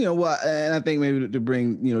I think maybe to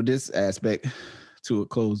bring, this aspect to a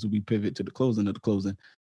close, we pivot to the closing of the closing.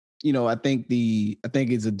 You know, I think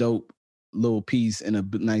it's a dope little piece and a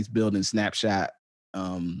nice building snapshot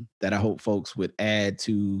that I hope folks would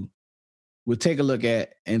take a look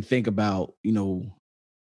at and think about, you know,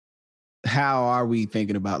 how are we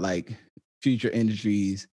thinking about like future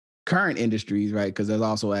industries, current industries, right? Because there's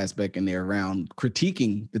also an aspect in there around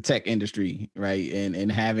critiquing the tech industry, right?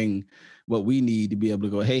 And having what we need to be able to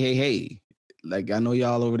go, hey. Like I know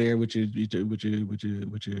y'all over there with your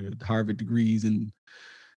Harvard degrees and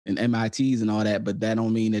MITs and all that, but that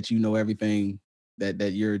don't mean that you know everything,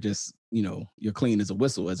 that you're just, you know, you're clean as a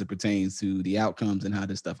whistle as it pertains to the outcomes and how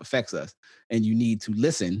this stuff affects us. And you need to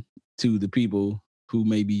listen to the people who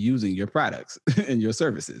may be using your products and your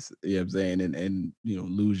services. You know what I'm saying? And you know,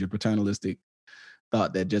 lose your paternalistic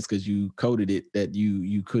thought that just because you coded it that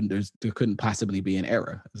you couldn't, there couldn't possibly be an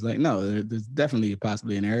error. It's like, no, there's definitely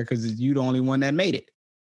possibly an error because you the only one that made it.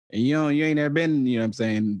 And you ain't never been, you know what I'm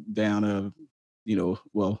saying, down a, you know,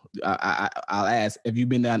 well, I'll ask, have you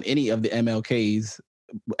been down any of the MLK's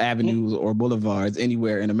avenues or boulevards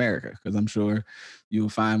anywhere in America? Because I'm sure you'll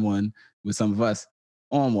find one with some of us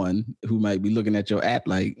on one who might be looking at your app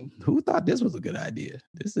like, who thought this was a good idea?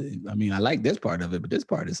 This is, I mean, I like this part of it, but this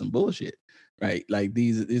part is some bullshit, right? Like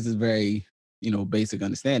this is very, you know, basic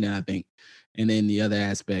understanding, I think. And then the other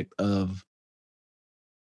aspect of,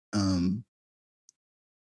 and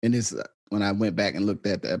this, when I went back and looked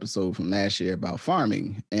at the episode from last year about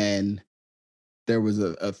farming, and there was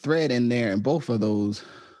a thread in there in both of those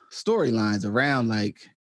storylines around like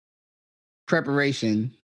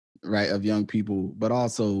preparation, right, of young people, but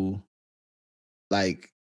also like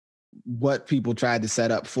what people tried to set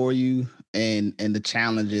up for you, and the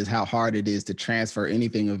challenge is how hard it is to transfer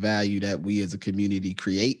anything of value that we as a community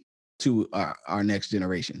create to our next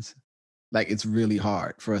generations. Like it's really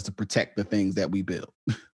hard for us to protect the things that we build.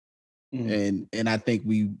 And I think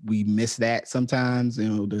we miss that sometimes. You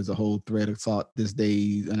know, there's a whole thread of thought this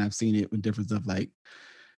day, and I've seen it with different stuff like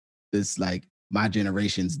this, like my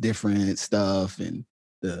generation's different stuff, and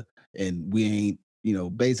we ain't, you know,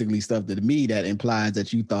 basically stuff that to me that implies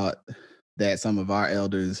that you thought that some of our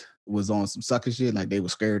elders was on some sucker shit, like they were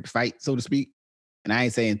scared to fight, so to speak. And I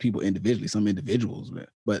ain't saying people individually, some individuals,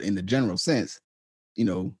 but in the general sense, you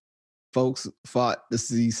know, folks fought the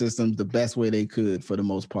city systems the best way they could for the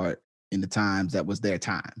most part in the times that was their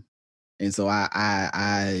time. And so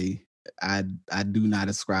I do not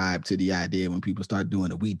ascribe to the idea when people start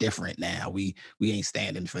doing it, we different now. We ain't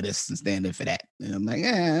standing for this and standing for that. And I'm like,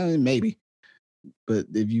 yeah, maybe. But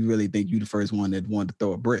if you really think you the first one that wanted to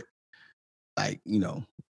throw a brick, like, you know,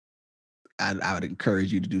 I would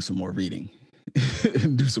encourage you to do some more reading,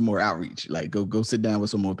 do some more outreach. Like go sit down with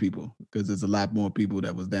some more people, because there's a lot more people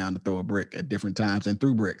that was down to throw a brick at different times and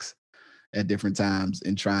threw bricks at different times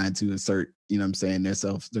in trying to assert, you know what I'm saying, their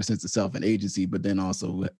sense of self and agency, but then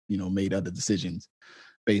also, you know, made other decisions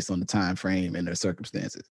based on the time frame and their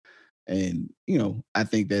circumstances. And, you know, I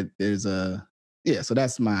think that there's so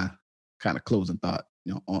that's my kind of closing thought,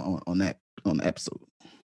 you know, on the episode.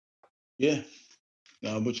 Yeah.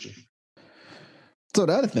 No, I'm with you. So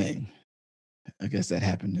the other thing, I guess that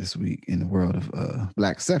happened this week in the world of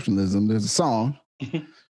Black exceptionalism, there's a song.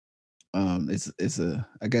 It's a,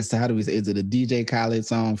 I guess, how do we say, is it a DJ Khaled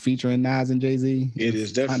song featuring Nas and Jay-Z? It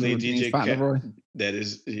is definitely DJ Khaled. That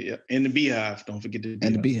is in the Beehive. Don't forget the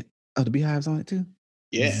Beehive. And the Beehive's on it too.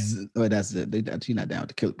 Yeah. Oh, that's she's not down with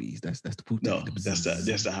the Killer Bees. That's the Pooh. No, that's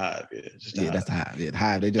the Hive. Yeah, that's the Hive. Yeah, the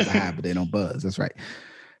Hive. They just a Hive, but they don't buzz. That's right.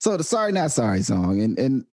 So the Sorry Not Sorry song,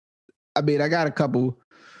 and I mean, I got a couple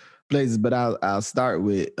places, but I'll start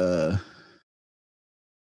with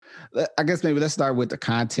I guess maybe let's start with the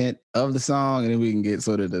content of the song, and then we can get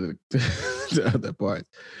sort of the other parts,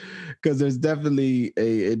 because there's definitely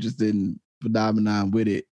a interesting phenomenon with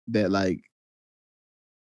it that, like,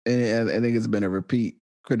 and I think it's been a repeat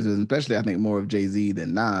criticism, especially I think more of Jay-Z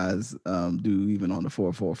than Nas do, even on the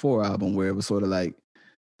 444 album, where it was sort of like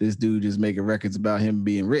this dude just making records about him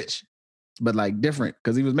being rich, but like different,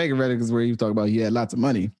 because he was making records where he was talking about he had lots of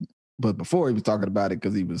money. But before he was talking about it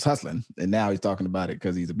because he was hustling, and now he's talking about it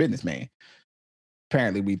because he's a businessman.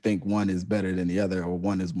 Apparently, we think one is better than the other, or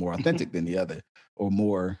one is more authentic than the other, or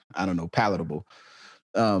more, I don't know, palatable.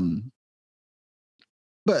 But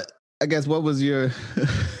I guess what was your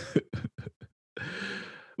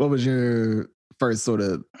first sort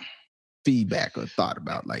of feedback or thought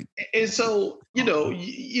about, like? And so,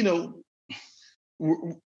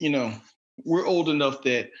 we're old enough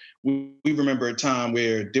that we remember a time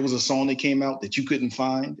where there was a song that came out that you couldn't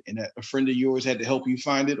find, and a friend of yours had to help you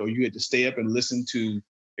find it, or you had to stay up and listen to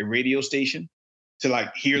a radio station to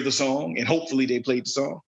like hear the song, and hopefully they played the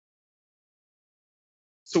song.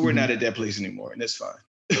 So we're not at that place anymore, and that's fine.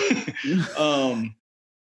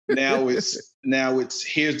 Now it's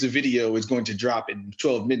here's the video. It's going to drop at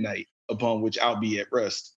 12 midnight, upon which I'll be at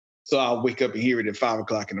rest. So I'll wake up and hear it at 5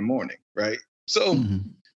 o'clock in the morning, right? So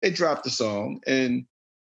they dropped the song, and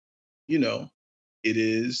it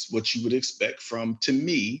is what you would expect from, to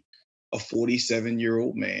me, a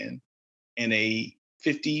 47-year-old man and a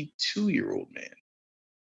 52-year-old man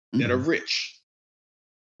that are rich.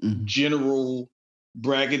 General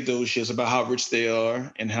braggadocious about how rich they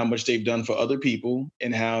are and how much they've done for other people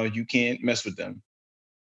and how you can't mess with them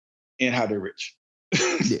and how they're rich.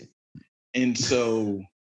 Yeah. And so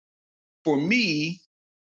for me,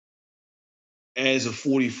 as a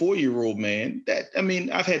 44-year-old man,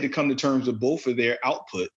 I've had to come to terms with both of their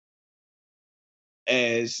output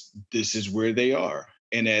as this is where they are.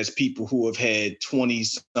 And as people who have had 20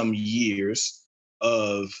 some years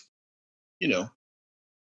of,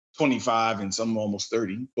 25 and some almost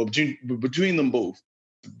 30, but between them both,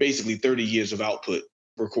 basically 30 years of output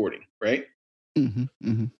recording, right?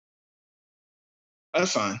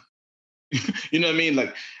 That's fine. You know what I mean?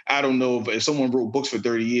 Like, I don't know if someone wrote books for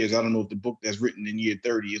 30 years, I don't know if the book that's written in year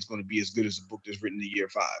 30 is going to be as good as the book that's written in year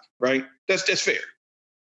 5, right? That's fair.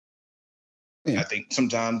 Yeah. I think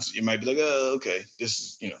sometimes it might be like, oh, okay, this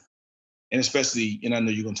is, and especially, I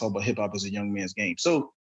know you're going to talk about hip hop as a young man's game.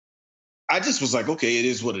 So I just was like, okay, it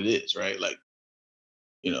is what it is, right? Like,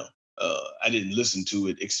 I didn't listen to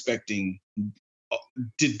it expecting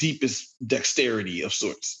the deepest dexterity of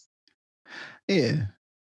sorts. Yeah.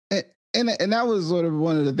 And that was sort of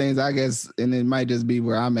one of the things, I guess, and it might just be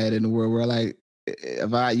where I'm at in the world, where like,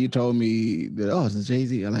 if you told me that, oh, it's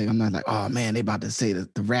Jay-Z, I'm not like, oh man, they about to say the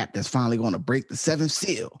rap that's finally going to break the 7th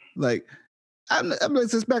seal. Like, I'm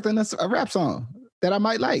just expecting a rap song that I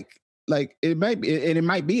might like. Like, it might be, and it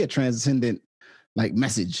might be a transcendent like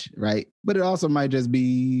message, right? But it also might just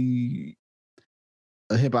be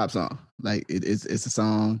a hip hop song. Like, it's a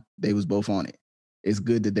song. They was both on it. It's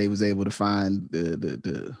good that they was able to find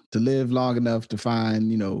to live long enough to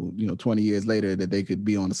find 20 years later that they could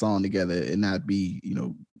be on a song together and not be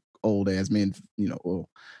old ass men, or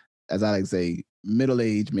as I like to say,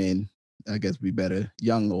 middle-aged men, I guess be better,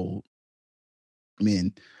 young old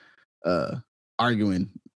men arguing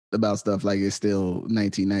about stuff like it's still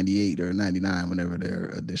 1998 or 99 whenever their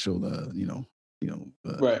initial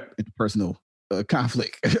right, interpersonal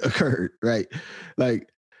conflict occurred, right? Like,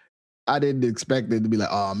 I didn't expect it to be like,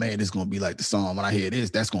 oh man, this is gonna be like the song. When I hear this,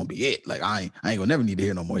 that's gonna be it. Like, I ain't gonna never need to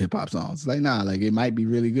hear no more hip hop songs. It's like, nah, like it might be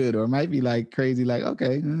really good, or it might be like crazy, like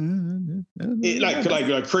okay,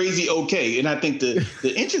 like crazy, okay. And I think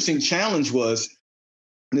the interesting challenge was,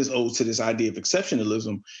 and this owes to this idea of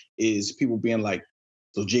exceptionalism, is people being like,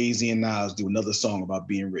 so Jay-Z and Nas do another song about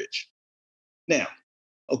being rich. Now,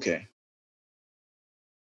 okay,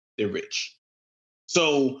 they're rich,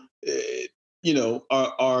 so.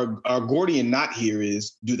 Our Gordian knot here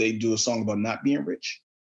is, do they do a song about not being rich?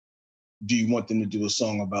 Do you want them to do a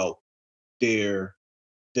song about their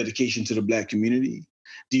dedication to the Black community?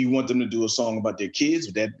 Do you want them to do a song about their kids?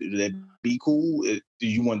 Would that be cool? Do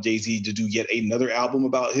you want Jay-Z to do yet another album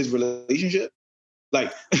about his relationship?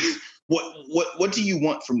 Like, what do you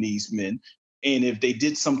want from these men? And if they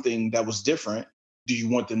did something that was different, do you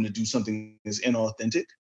want them to do something that's inauthentic?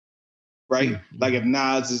 Right? Mm-hmm. Like, if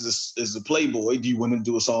Nas is a playboy, do you want him to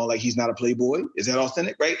do a song like he's not a playboy? Is that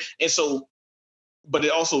authentic? Right? And so, but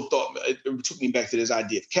it also it took me back to this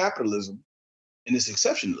idea of capitalism and this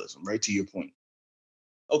exceptionalism, right? To your point.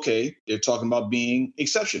 Okay, they're talking about being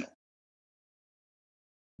exceptional,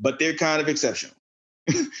 but they're kind of exceptional.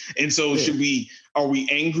 And so are we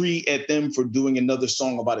angry at them for doing another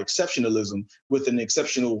song about exceptionalism with an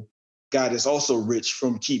exceptional guy that's also rich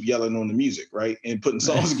from Keep Yelling on the Music, right? And putting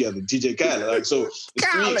songs together, DJ Khaled. Like, so it's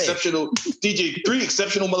three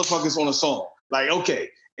exceptional motherfuckers on a song. Like, okay,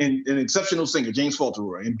 and an exceptional singer, James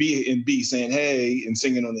Fauntleroy, and B saying hey and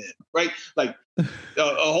singing on the end, right? Like a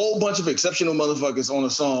whole bunch of exceptional motherfuckers on a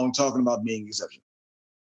song talking about being exceptional.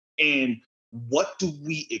 And what do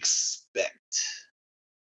we expect?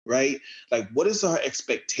 Right? Like, what is our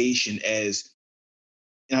expectation as,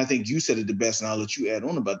 and I think you said it the best, and I'll let you add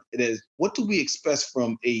on about it, as what do we expect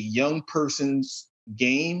from a young person's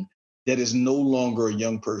game that is no longer a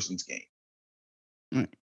young person's game? Right.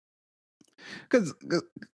 Because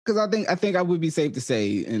I think I would be safe to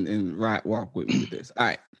say, and walk with me with this. All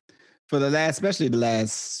right. For especially the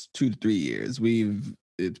last 2 to 3 years,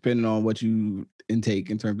 depending on what you intake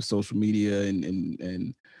in terms of social media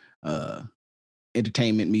and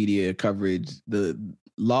entertainment media coverage, the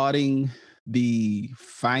lauding the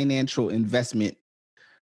financial investment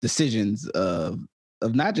decisions of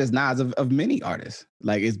not just Nas, of many artists.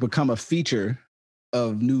 Like it's become a feature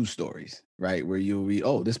of news stories, right? Where you'll read,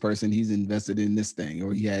 oh, this person, he's invested in this thing,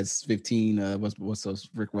 or he has 15. What's those?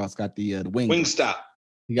 Rick Ross got the Wingstop.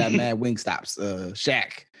 He got mad wing stops.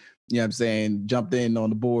 Shaq, you know what I'm saying, jumped in on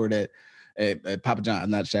the board at Papa John.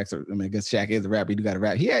 Not Shaq's. I mean, I guess Shaq is a rapper. He do got a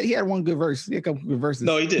rap. He had one good verse. He had a couple good verses.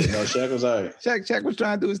 No, he did. No, Shaq was all right. Shaq was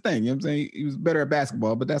trying to do his thing. You know what I'm saying? He was better at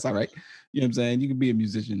basketball, but that's all right. You know what I'm saying? You can be a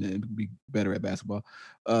musician and be better at basketball.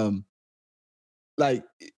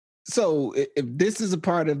 So if this is a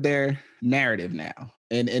part of their narrative now,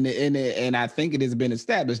 and I think it has been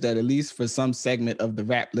established that at least for some segment of the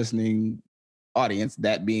rap listening audience,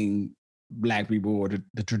 that being Black people or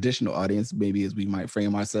the traditional audience, maybe as we might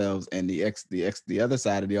frame ourselves, and the other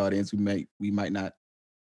side of the audience, we might not.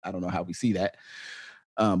 I don't know how we see that,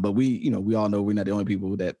 but we all know we're not the only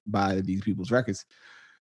people that buy these people's records.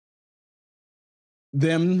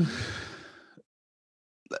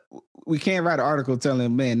 We can't write an article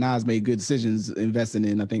telling, man, Nas made good decisions investing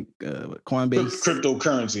in, I think, Coinbase,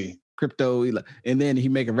 crypto, and then he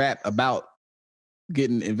make a rap about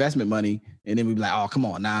getting investment money, and then we be like, oh, come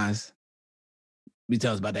on, Nas, you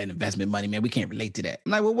tell us about that investment money, man. We can't relate to that.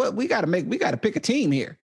 I'm like, well, what we got to pick a team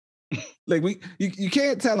here. Like you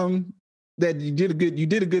can't tell them that you did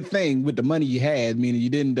a good thing with the money you had, meaning you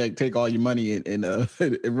didn't take all your money and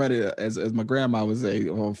run it as my grandma would say,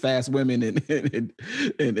 on fast women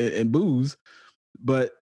and booze.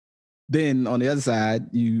 But then on the other side,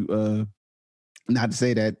 you not to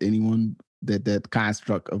say that anyone that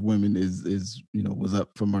construct of women is was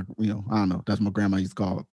up for my I don't know, that's what my grandma used to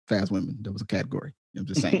call fast women. That was a category. I'm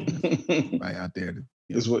just saying right out there to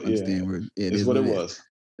understand where it is. What it was.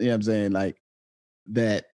 You know what I'm saying? Like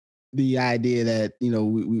that the idea that,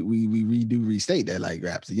 we restate that like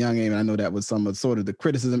rap's a young aim. And I know that was some of sort of the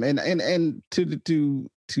criticism. And to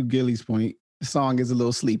Gilly's point, the song is a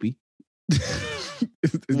little sleepy.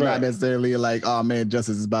 It's not necessarily like, oh man,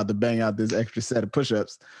 Justice is about to bang out this extra set of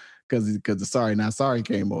push-ups because the Sorry Not Sorry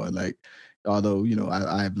came on. Like, although,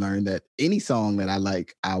 I've learned that any song that I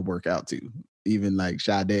like, I'll work out to. Even like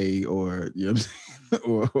Sade or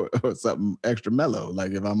or something extra mellow.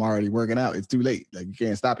 Like if I'm already working out, it's too late. Like you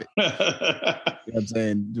can't stop it. You know what I'm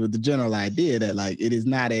saying? With the general idea that like it is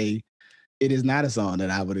not a song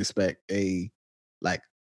that I would expect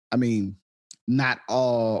not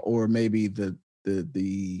all, or maybe the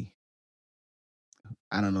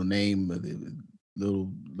I don't know, name of the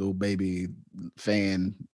little baby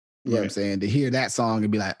fan. You know what I'm saying? To hear that song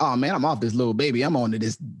and be like, oh man, I'm off this little baby. I'm on to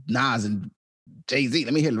this Nas and Jay-Z.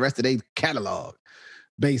 Let me hear the rest of their catalog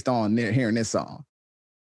based on hearing this song.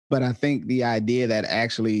 But I think the idea that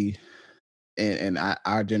actually, and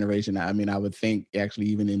our generation, I mean, I would think actually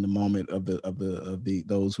even in the moment of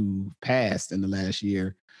those who passed in the last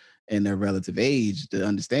year and their relative age, to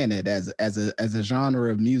understand that as a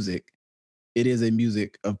genre of music, it is a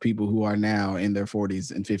music of people who are now in their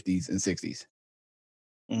 40s and 50s and 60s.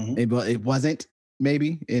 Mm-hmm. It wasn't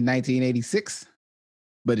maybe in 1986,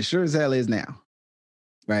 but it sure as hell is now,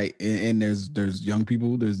 right? And there's young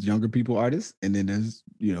people, there's younger people artists, and then there's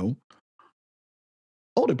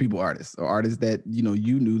older people artists, or artists that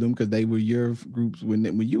you knew them because they were your groups when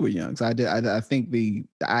you were young. So I think the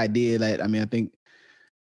idea that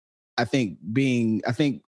I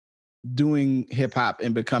think doing hip hop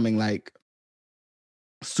and becoming like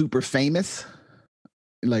super famous,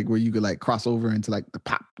 like where you could like cross over into like the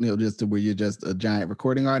pop, just to where you're just a giant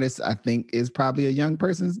recording artist, I think is probably a young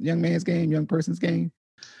person's game.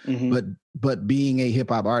 Mm-hmm. But being a hip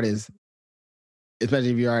hop artist,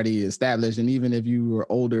 especially if you're already established, and even if you were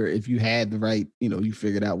older, if you had the right, you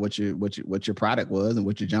figured out what your product was and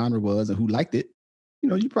what your genre was and who liked it,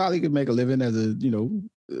 you probably could make a living as a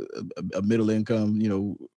middle income,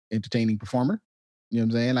 entertaining performer. You know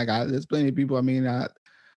what I'm saying? Like there's plenty of people. I mean,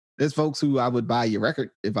 there's folks who I would buy your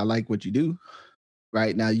record if I like what you do.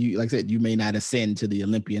 Right now, you, like I said, you may not ascend to the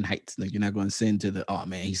Olympian heights. Like you're not going to ascend to the, oh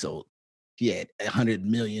man, he had 100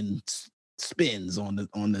 million spins on the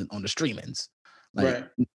streamings. Like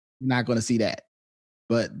you're not going to see that.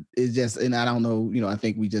 But it's just, and I don't know, I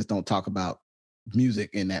think we just don't talk about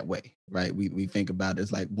music in that way, right? We think about it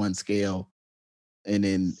as like one scale, and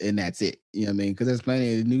that's it. You know what I mean? Because there's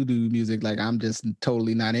plenty of new dude music. Like I'm just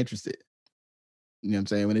totally not interested. You know what I'm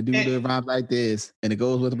saying? When they do the rhymes like this, and it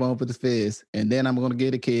goes with the one for the fizz, and then I'm going to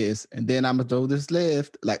get a kiss, and then I'm going to throw this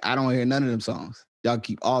lift. Like, I don't hear none of them songs. Y'all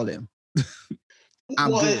keep all of them.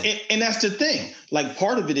 And that's the thing. Like,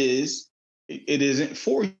 part of it is, it isn't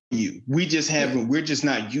for you. We just haven't, we're just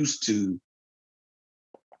not used to,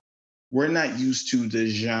 the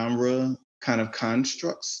genre kind of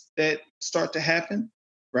constructs that start to happen,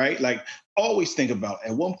 right? Like, always think about,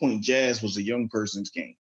 at one point, jazz was a young person's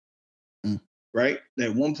game. Right?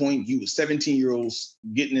 At one point, you were 17-year-olds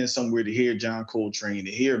getting in somewhere to hear John Coltrane,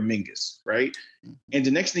 to hear Mingus, right? And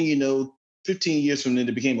the next thing you know, 15 years from then,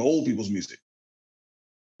 it became old people's music,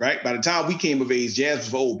 right? By the time we came of age, jazz was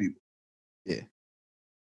for old people. Yeah.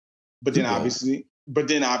 But then obviously,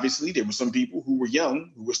 there were some people who were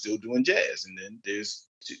young who were still doing jazz. And then there's,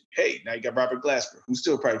 hey, now you got Robert Glasper, who's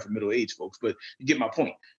still probably for middle-aged folks, but you get my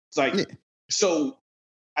point. It's like, so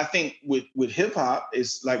I think with hip hop,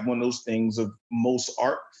 it's like one of those things of most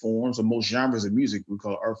art forms or most genres of music, we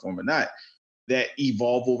call it art form or not, that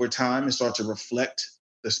evolve over time and start to reflect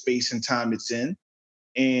the space and time it's in.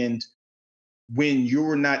 And when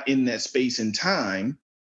you're not in that space and time,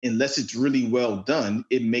 unless it's really well done,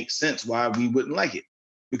 it makes sense why we wouldn't like it,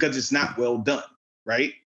 because it's not well done,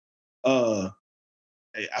 right? For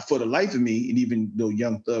the life of me, and even though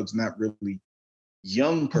Young Thug's not really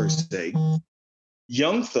young per se,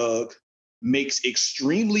 Young Thug makes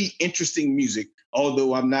extremely interesting music,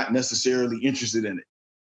 although I'm not necessarily interested in it.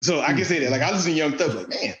 So I can say that. Like, I listen to Young Thug, like,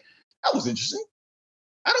 man, that was interesting.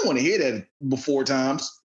 I don't want to hear that before times,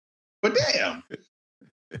 but damn,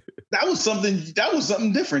 that was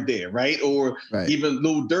something different there, right? Or even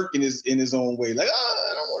Lil Durk in his own way, like,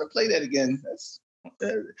 I don't want to play that again.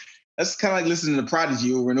 That's kind of like listening to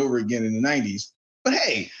Prodigy over and over again in the 90s. But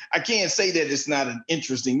hey, I can't say that it's not an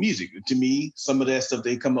interesting music. To me, some of that stuff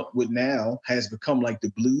they come up with now has become like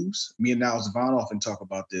the blues. Me and Niles Devon often talk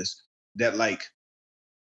about this, that like,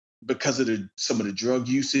 because of some of the drug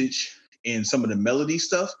usage and some of the melody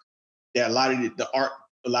stuff, that a lot of the art,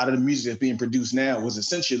 a lot of the music that's being produced now was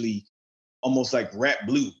essentially almost like rap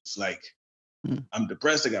blues. Like, I'm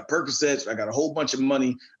depressed, I got Percocets, I got a whole bunch of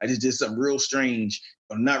money, I just did something real strange,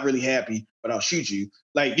 but I'm not really happy, but I'll shoot you.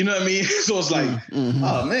 Like, you know what I mean? So it's like,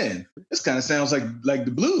 oh man, this kind of sounds like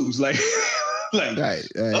the blues. Like, okay.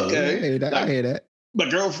 I hear that. My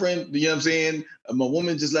girlfriend, you know what I'm saying? My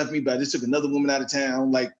woman just left me, but I just took another woman out of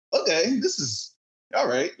town. Like, okay, this is all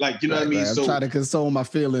right. Like, you know what I mean? I'm trying to console my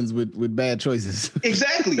feelings with bad choices.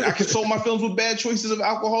 Exactly. I console my feelings with bad choices of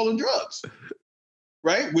alcohol and drugs.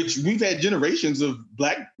 Right? Which we've had generations of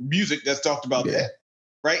Black music that's talked about that.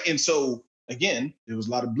 Right? And so, again, there was a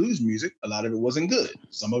lot of blues music. A lot of it wasn't good.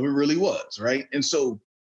 Some of it really was. Right? And so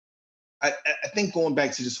I think going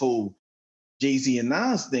back to this whole Jay-Z and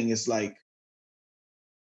Nas thing, it's like,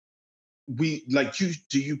 we, like you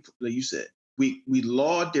said, we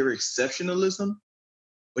laud their exceptionalism,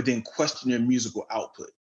 but then question their musical output.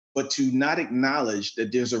 But to not acknowledge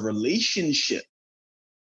that there's a relationship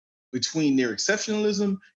between their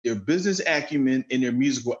exceptionalism, their business acumen, and their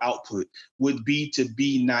musical output would be to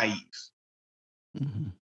be naive.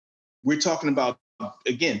 We're talking about,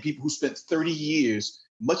 again, people who spent 30 years,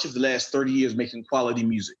 much of the last 30 years, making quality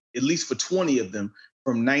music, at least for 20 of them,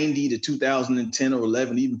 from 90 to 2010 or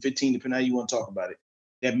 11, even 15, depending on how you want to talk about it,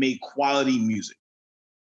 that made quality music,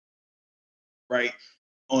 right?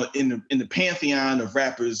 In the pantheon of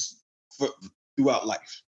rappers throughout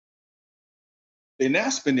life. They now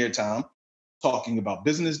spend their time talking about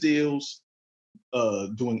business deals,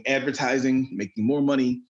 doing advertising, making more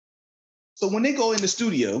money. So when they go in the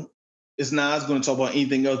studio, is Nas going to talk about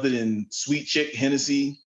anything other than Sweet Chick,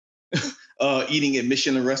 Hennessy, eating at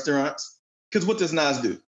Michelin restaurants? Because what does Nas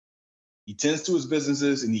do? He tends to his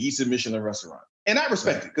businesses and he eats at Michelin restaurant. And I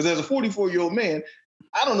respect it, because as a 44-year-old man,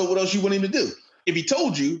 I don't know what else you want him to do. If he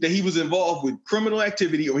told you that he was involved with criminal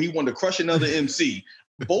activity or he wanted to crush another MC,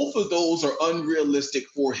 both of those are unrealistic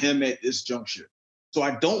for him at this juncture. So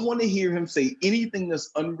I don't want to hear him say anything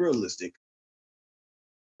that's unrealistic.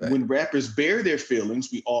 When rappers bare their feelings,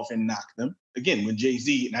 we often knock them. Again, when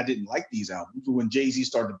Jay-Z, and I didn't like these albums, but when Jay-Z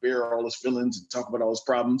started to bare all his feelings and talk about all his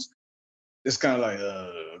problems, it's kind of like,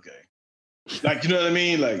 okay. Like, you know what I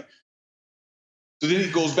mean? Like, so then he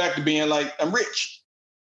goes back to being like, I'm rich.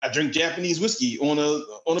 I drink Japanese whiskey on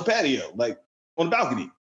a patio, like on a balcony.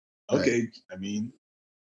 Okay, I mean,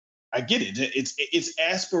 I get it. It's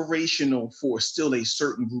aspirational for still a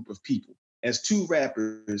certain group of people. As two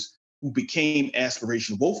rappers who became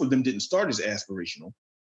aspirational, both of them didn't start as aspirational,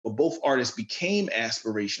 but both artists became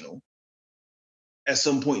aspirational at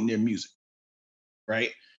some point in their music, right?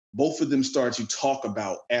 Both of them started to talk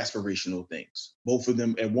about aspirational things. Both of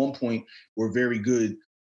them at one point were very good,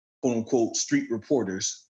 quote unquote, street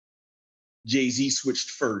reporters. Jay-Z switched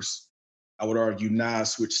first. I would argue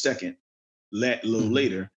Nas switched second, a little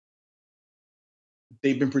later.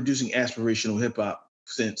 They've been producing aspirational hip hop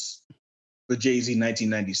since the Jay-Z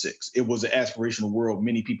 1996. It was an aspirational world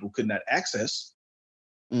many people could not access,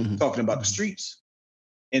 talking about the streets.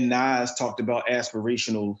 And Nas talked about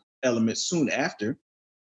aspirational elements soon after.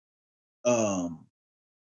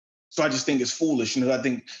 So I just think it's foolish. I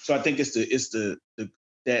think it's the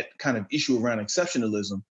that kind of issue around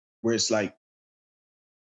exceptionalism where it's like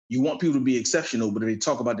you want people to be exceptional, but they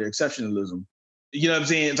talk about their exceptionalism. You know what I'm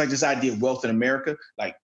saying? It's like this idea of wealth in America,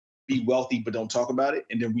 like be wealthy but don't talk about it,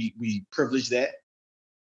 and then we privilege that,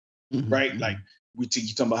 right? Like you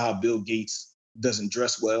talking about how Bill Gates doesn't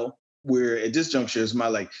dress well. Where at this juncture, it's my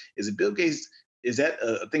like, is it Bill Gates? Is that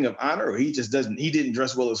a thing of honor, or he just doesn't? He didn't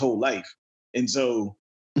dress well his whole life, and so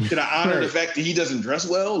should I honor the fact that he doesn't dress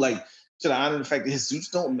well? Like, should I honor the fact that his suits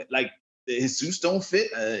don't fit?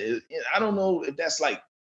 I don't know if that's like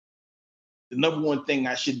the number one thing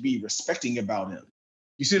I should be respecting about him.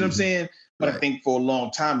 You see what I'm saying? But I think for a long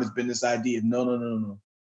time it's been this idea of no.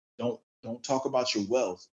 Don't talk about your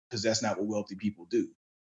wealth because that's not what wealthy people do.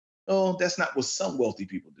 No, that's not what some wealthy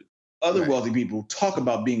people do. Other wealthy people talk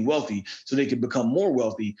about being wealthy so they can become more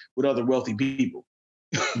wealthy with other wealthy people.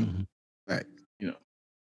 Right. You know.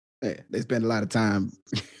 Yeah, they spend a lot of time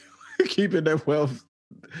keeping their wealth,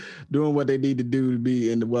 doing what they need to do to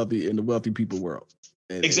be in the wealthy people world.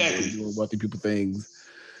 Exactly. And doing wealthy people things.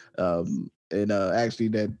 Actually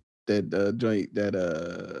that joint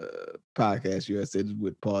podcast you had said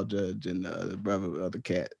with Paul Judge and the brother of the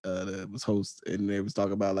cat that was host, and they was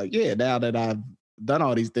talking about like, yeah, now that I've done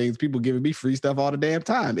all these things, people giving me free stuff all the damn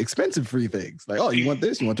time, expensive free things. Like, oh, you want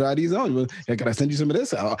this? You want to try these on? Hey, can I send you some of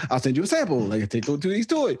this? I'll send you a sample. Like, take two of these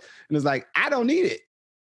toys. And it's like, I don't need it.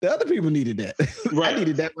 The other people needed that. Right. I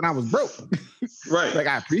needed that when I was broke. Right. Like,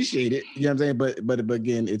 I appreciate it. You know what I'm saying? But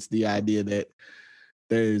again, it's the idea that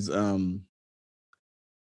there's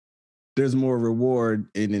more reward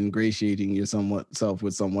in ingratiating yourself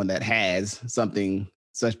with someone that has something,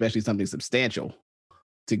 especially something substantial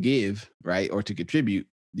to give, right, or to contribute.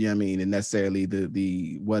 You know what I mean? And necessarily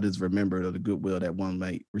the what is remembered or the goodwill that one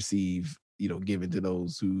might receive, given to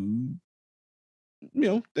those who,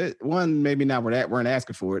 that one maybe not weren't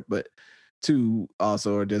asking for it, but two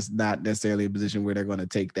also are just not necessarily a position where they're going to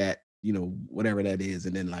take that, whatever that is,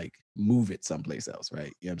 and then like move it someplace else,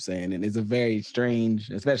 right? You know what I'm saying? And it's a very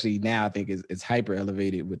strange, especially now, I think it's hyper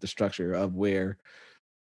elevated with the structure of where,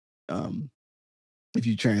 if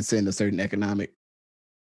you transcend a certain economic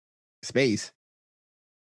space,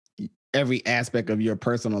 every aspect of your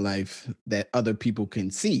personal life that other people can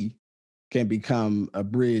see can become a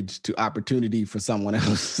bridge to opportunity for someone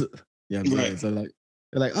else. You know what I'm saying? So like,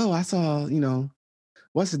 they're like, oh, I saw,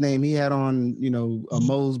 what's his name? He had on,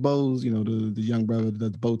 Moe's Bows, the young brother, the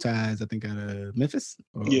bow ties, I think out of Memphis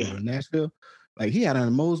or Nashville. Like he had on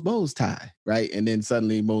a Moe's Bows tie, right? And then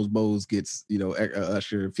suddenly Moe's Bows gets,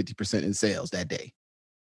 usher 50% in sales that day.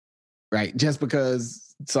 Right? Just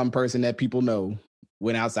because some person that people know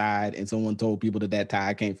went outside and someone told people that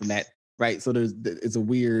tie came from that, right? So it's a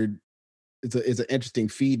weird, it's an interesting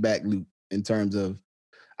feedback loop in terms of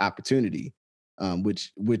opportunity.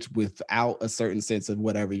 Which without a certain sense of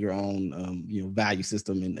whatever your own value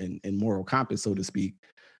system and moral compass, so to speak,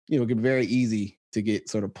 it can be very easy to get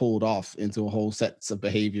sort of pulled off into a whole sets of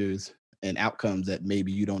behaviors and outcomes that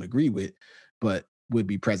maybe you don't agree with, but would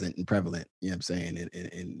be present and prevalent, you know what I'm saying,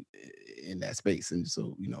 in that space. And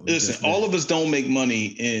so, listen, all of us don't make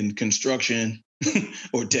money in construction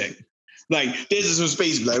or tech. Like there's some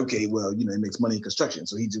space like, okay, well, he makes money in construction,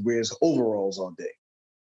 so he just wears overalls all day.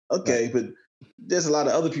 Okay, right. But there's a lot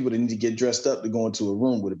of other people that need to get dressed up to go into a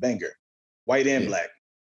room with a banker, white and black,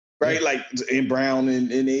 right? Yeah. Like in brown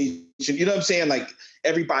and Asian. You know what I'm saying? Like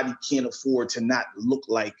everybody can't afford to not look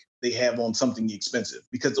like they have on something expensive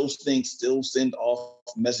because those things still send off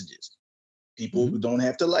messages. People who don't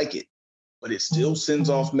have to like it, but it still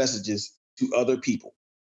sends off messages to other people,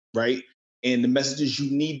 right? And the messages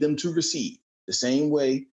you need them to receive. The same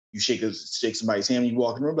way you shake somebody's hand when you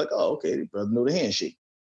walk in the room, like, oh, okay, brother, know the handshake.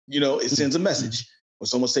 It sends a message. When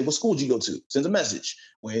someone say, what school did you go to? Sends a message.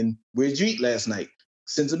 Where did you eat last night?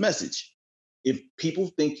 Sends a message. If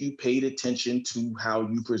people think you paid attention to how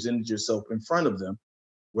you presented yourself in front of them,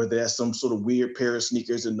 whether that's some sort of weird pair of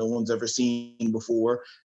sneakers that no one's ever seen before,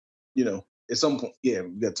 at some point, we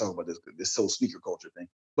got to talk about this whole sneaker culture thing.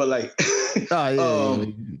 But like,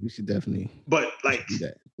 we should definitely. But like, do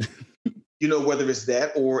that. Whether it's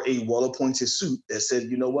that or a well-appointed suit that said,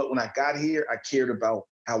 you know what, when I got here, I cared about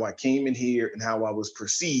how I came in here and how I was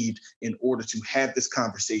perceived in order to have this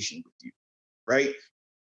conversation with you, right?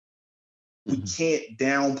 We can't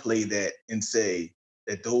downplay that and say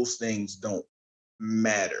that those things don't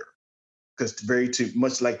matter. Because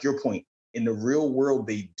much like your point, in the real world,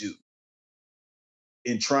 they do.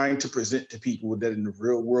 In trying to present to people that in the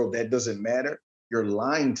real world, that doesn't matter, you're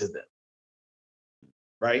lying to them,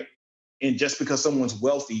 right? And just because someone's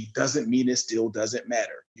wealthy doesn't mean it still doesn't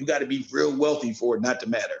matter. You got to be real wealthy for it not to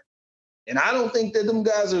matter. And I don't think that them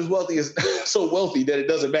guys are as wealthy as so wealthy that it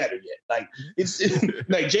doesn't matter yet. Like it's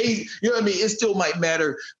like Jay, you know what I mean? It still might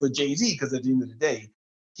matter for Jay-Z because at the end of the day,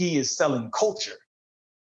 he is selling culture.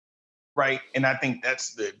 Right. And I think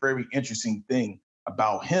that's the very interesting thing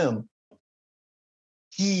about him.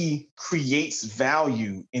 He creates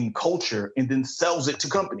value in culture and then sells it to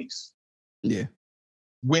companies. Yeah.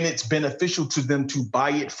 When it's beneficial to them to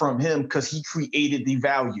buy it from him because he created the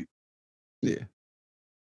value. Yeah.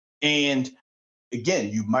 And again,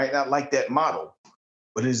 you might not like that model,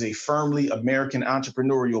 but it is a firmly American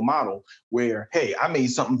entrepreneurial model where, hey, I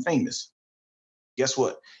made something famous. Guess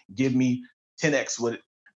what? Give me 10x what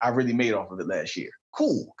I really made off of it last year.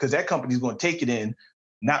 Cool, because that company's going to take it in,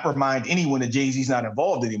 not remind anyone that Jay-Z's not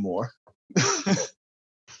involved anymore,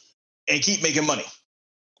 and keep making money.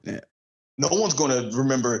 Yeah. No one's going to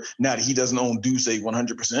remember now that he doesn't own Duce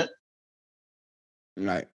 100%.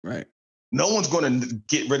 Right. No one's going to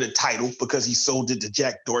get rid of Tidal because he sold it to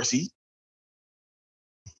Jack Dorsey.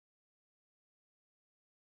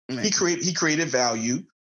 Right. He created value.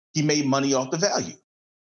 He made money off the value.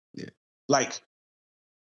 Yeah.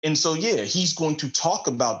 And so, yeah, he's going to talk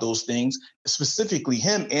about those things, specifically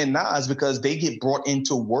him and Nas, because they get brought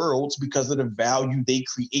into worlds because of the value they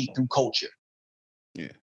create through culture.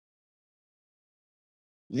 Yeah.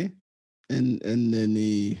 Yeah. And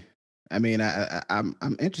then I'm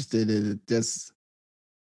interested in just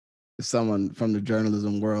if someone from the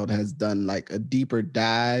journalism world has done like a deeper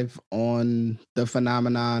dive on the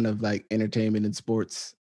phenomenon of like entertainment and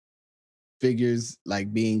sports figures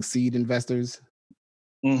like being seed investors.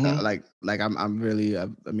 I'm really I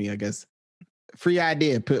guess free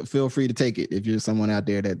idea. Feel free to take it if you're someone out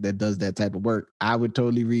there that does that type of work. I would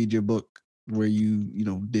totally read your book where you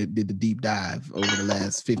did the deep dive over the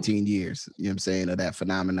last 15 years, you know what I'm saying, of that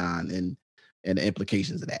phenomenon and the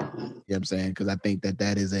implications of that. You know what I'm saying? Because I think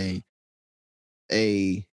that is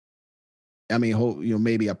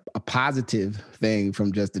maybe a positive thing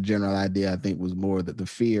from just the general idea. I think was more that the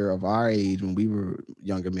fear of our age when we were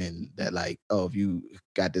younger men that like, oh, if you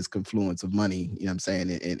got this confluence of money, you know what I'm saying,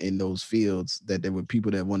 in those fields, that there were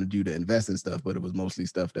people that wanted you to invest in stuff, but it was mostly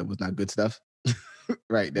stuff that was not good stuff.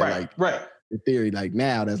 Right. Right. The theory, like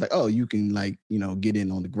now, that's like, oh, you can like, get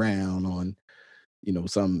in on the ground on,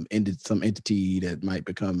 some entity that might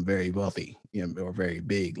become very wealthy, or very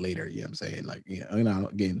big later. You know what I'm saying? Like,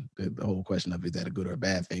 again, the whole question of is that a good or a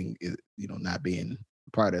bad thing is, not being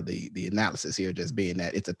part of the analysis here, just being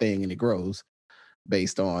that it's a thing and it grows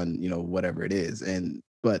based on, whatever it is. And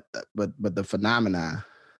but the phenomena,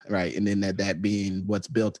 right? And then that being what's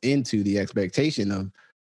built into the expectation of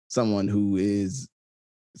someone who is,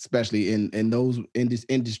 especially in those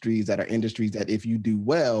industries that if you do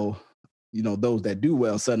well, those that do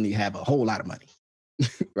well suddenly have a whole lot of money,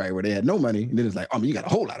 right? Where they had no money, and then it's like, you got a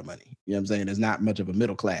whole lot of money. You know what I'm saying? There's not much of a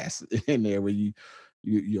middle class in there where I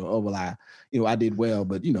did well,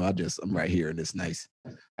 but I'm right here in this nice.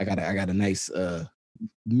 I got a nice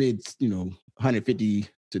mid, $150,000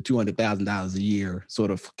 to $200,000 a year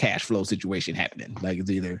sort of cash flow situation happening. Like it's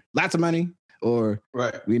either lots of money or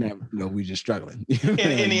we just struggling.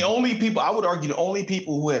 And the only people, I would argue, the only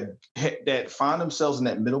people who that find themselves in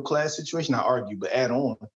that middle class situation, not argue, but add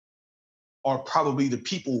on, are probably the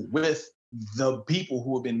people with the people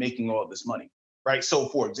who have been making all this money, right? So,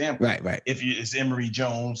 for example, if it's Emory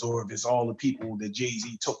Jones or if it's all the people that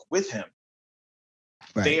Jay-Z took with him,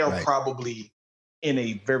 they are probably in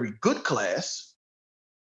a very good class,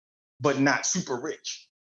 but not super rich,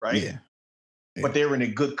 right? Yeah. But they're in a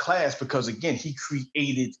good class because, again, he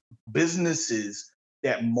created businesses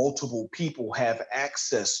that multiple people have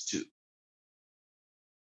access to,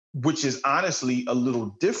 which is honestly a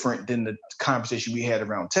little different than the conversation we had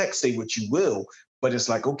around tech. Say what you will, but it's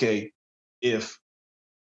like, okay, if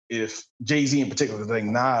Jay-Z in particular, I think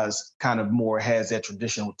Nas kind of more has that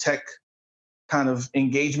traditional tech kind of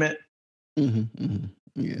engagement. Mm-hmm, mm-hmm.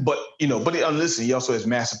 Yeah. But listen, he also has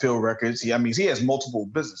Mass Appeal Records. He has multiple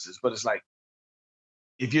businesses, but it's like,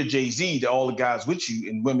 if you're Jay-Z, all the guys with you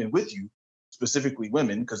and women with you, specifically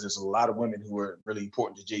women, because there's a lot of women who are really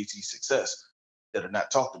important to Jay-Z's success that are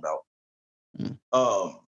not talked about.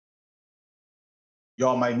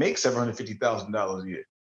 Y'all might make $750,000 a year,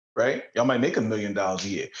 right? Y'all might make $1 million a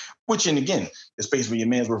year, which, and again, the space where your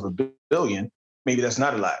man's worth $1 billion, maybe that's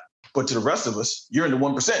not a lot. But to the rest of us, you're in the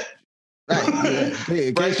 1%. Right.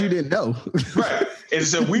 In case you didn't know. Right. And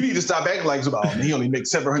so we need to stop acting like he only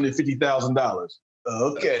makes $750,000.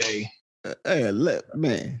 Okay. Hey, look,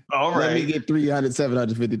 man. All right. Let me get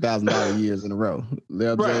 $750,000 years in a row. You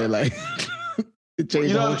know what I'm saying? Like, It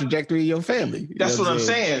changed the whole trajectory of your family. That's what I'm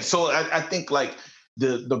saying. So I think like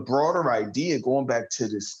the broader idea, going back to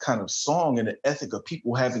this kind of song and the ethic of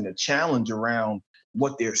people having a challenge around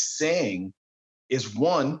what they're saying is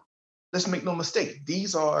one, let's make no mistake.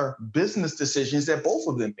 These are business decisions that both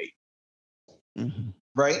of them made. Mm-hmm.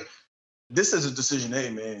 Right? This is a decision, hey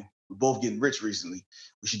man, we're both getting rich recently.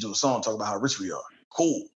 We should do a song talk about how rich we are.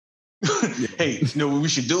 Cool. Yeah. Hey, we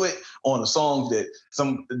should do it on a song that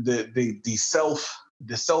the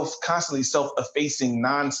constantly self-effacing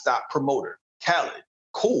nonstop promoter, Khaled.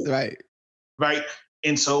 Cool. Right.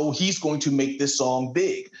 And so he's going to make this song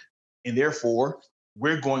big. And therefore,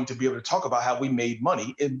 we're going to be able to talk about how we made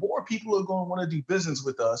money. And more people are going to want to do business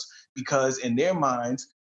with us because in their minds,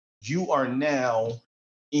 you are now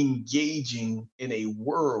engaging in a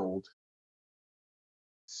world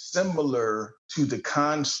similar to the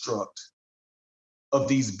construct of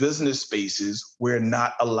these business spaces where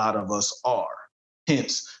not a lot of us are.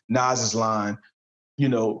 Hence, Nas's line,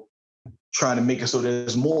 trying to make it so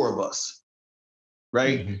there's more of us,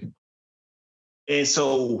 right? Mm-hmm. And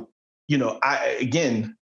so,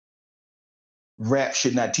 rap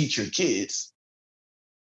should not teach your kids.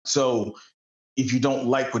 So if you don't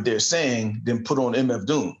like what they're saying, then put on MF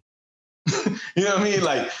Doom. You know what I mean?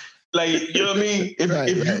 Like, you know what I mean?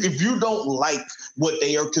 If you don't like what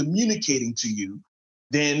they are communicating to you,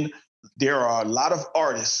 then there are a lot of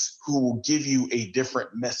artists who will give you a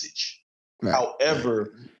different message. Right.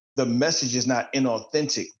 However, the message is not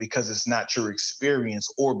inauthentic because it's not your experience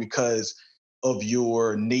or because of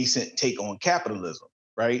your nascent take on capitalism,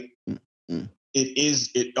 right? Mm-hmm.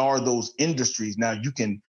 It are those industries. Now you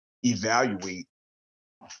can evaluate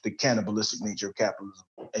the cannibalistic nature of capitalism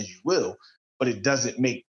as you will, but it doesn't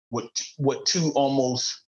make what two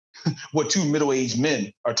middle-aged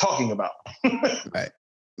men are talking about.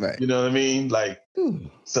 Right. You know what I mean? Like,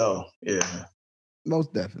 so yeah.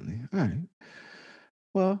 Most definitely. All right.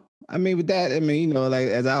 Well, I mean, with that, like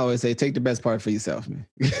as I always say, take the best part for yourself, man.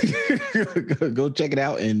 Go check it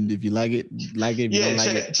out, and if you like it, like it. If you don't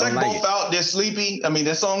like it, check both like out. They're Sleepy. I mean,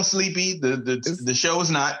 that song's Sleepy. The show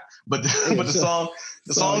is not, but the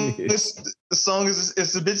song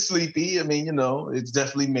is a bit sleepy. I mean, it's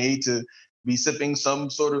definitely made to be sipping some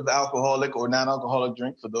sort of alcoholic or non-alcoholic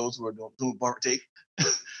drink for those who don't partake.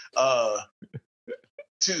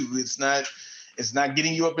 Two, it's not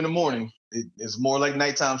getting you up in the morning. It's more like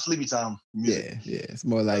nighttime, sleepy time music. Yeah. It's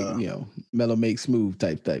more like mellow, make smooth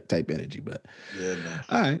type energy. But yeah, man.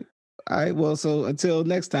 All right. Well, so until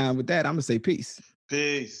next time, with that, I'm gonna say peace.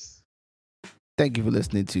 Peace. Thank you for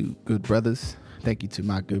listening to Good Brothers. Thank you to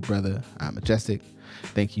my good brother, I'm Majestic.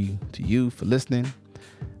 Thank you to you for listening.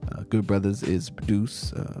 Good Brothers is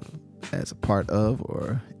produced as a part of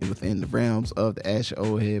or within the realms of the Asher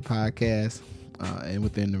Oldhead podcast, and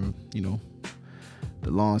within the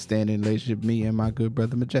long-standing relationship me and my good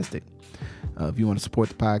brother Majestic. If you want to support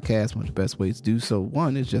the podcast, one of the best ways to do so,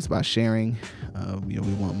 one is just by sharing. We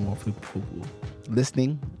want more people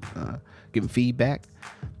listening, giving feedback.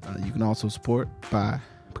 You can also support by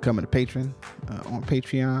becoming a patron on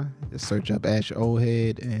Patreon. Just search up Asher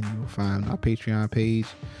Oldhead and you will find our Patreon page.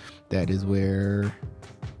 That is where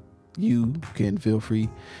you can feel free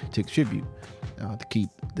to contribute to keep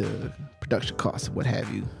the production costs, what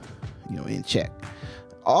have you, in check.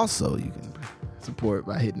 Also, you can support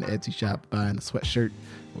by hitting the Etsy shop, buying a sweatshirt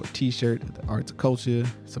or a t-shirt, the arts of culture.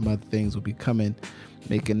 Some other things will be coming,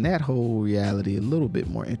 making that whole reality a little bit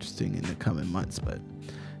more interesting in the coming months. But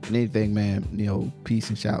in anything, man, peace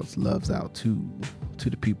and shouts, loves out to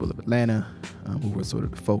the people of Atlanta, who were sort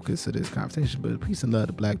of the focus of this conversation. But peace and love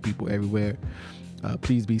to Black people everywhere.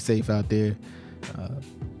 Please be safe out there.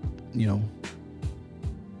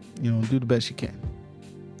 Do the best you can.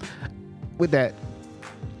 With that,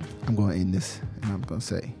 I'm going to end this and I'm going to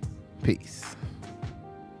say peace.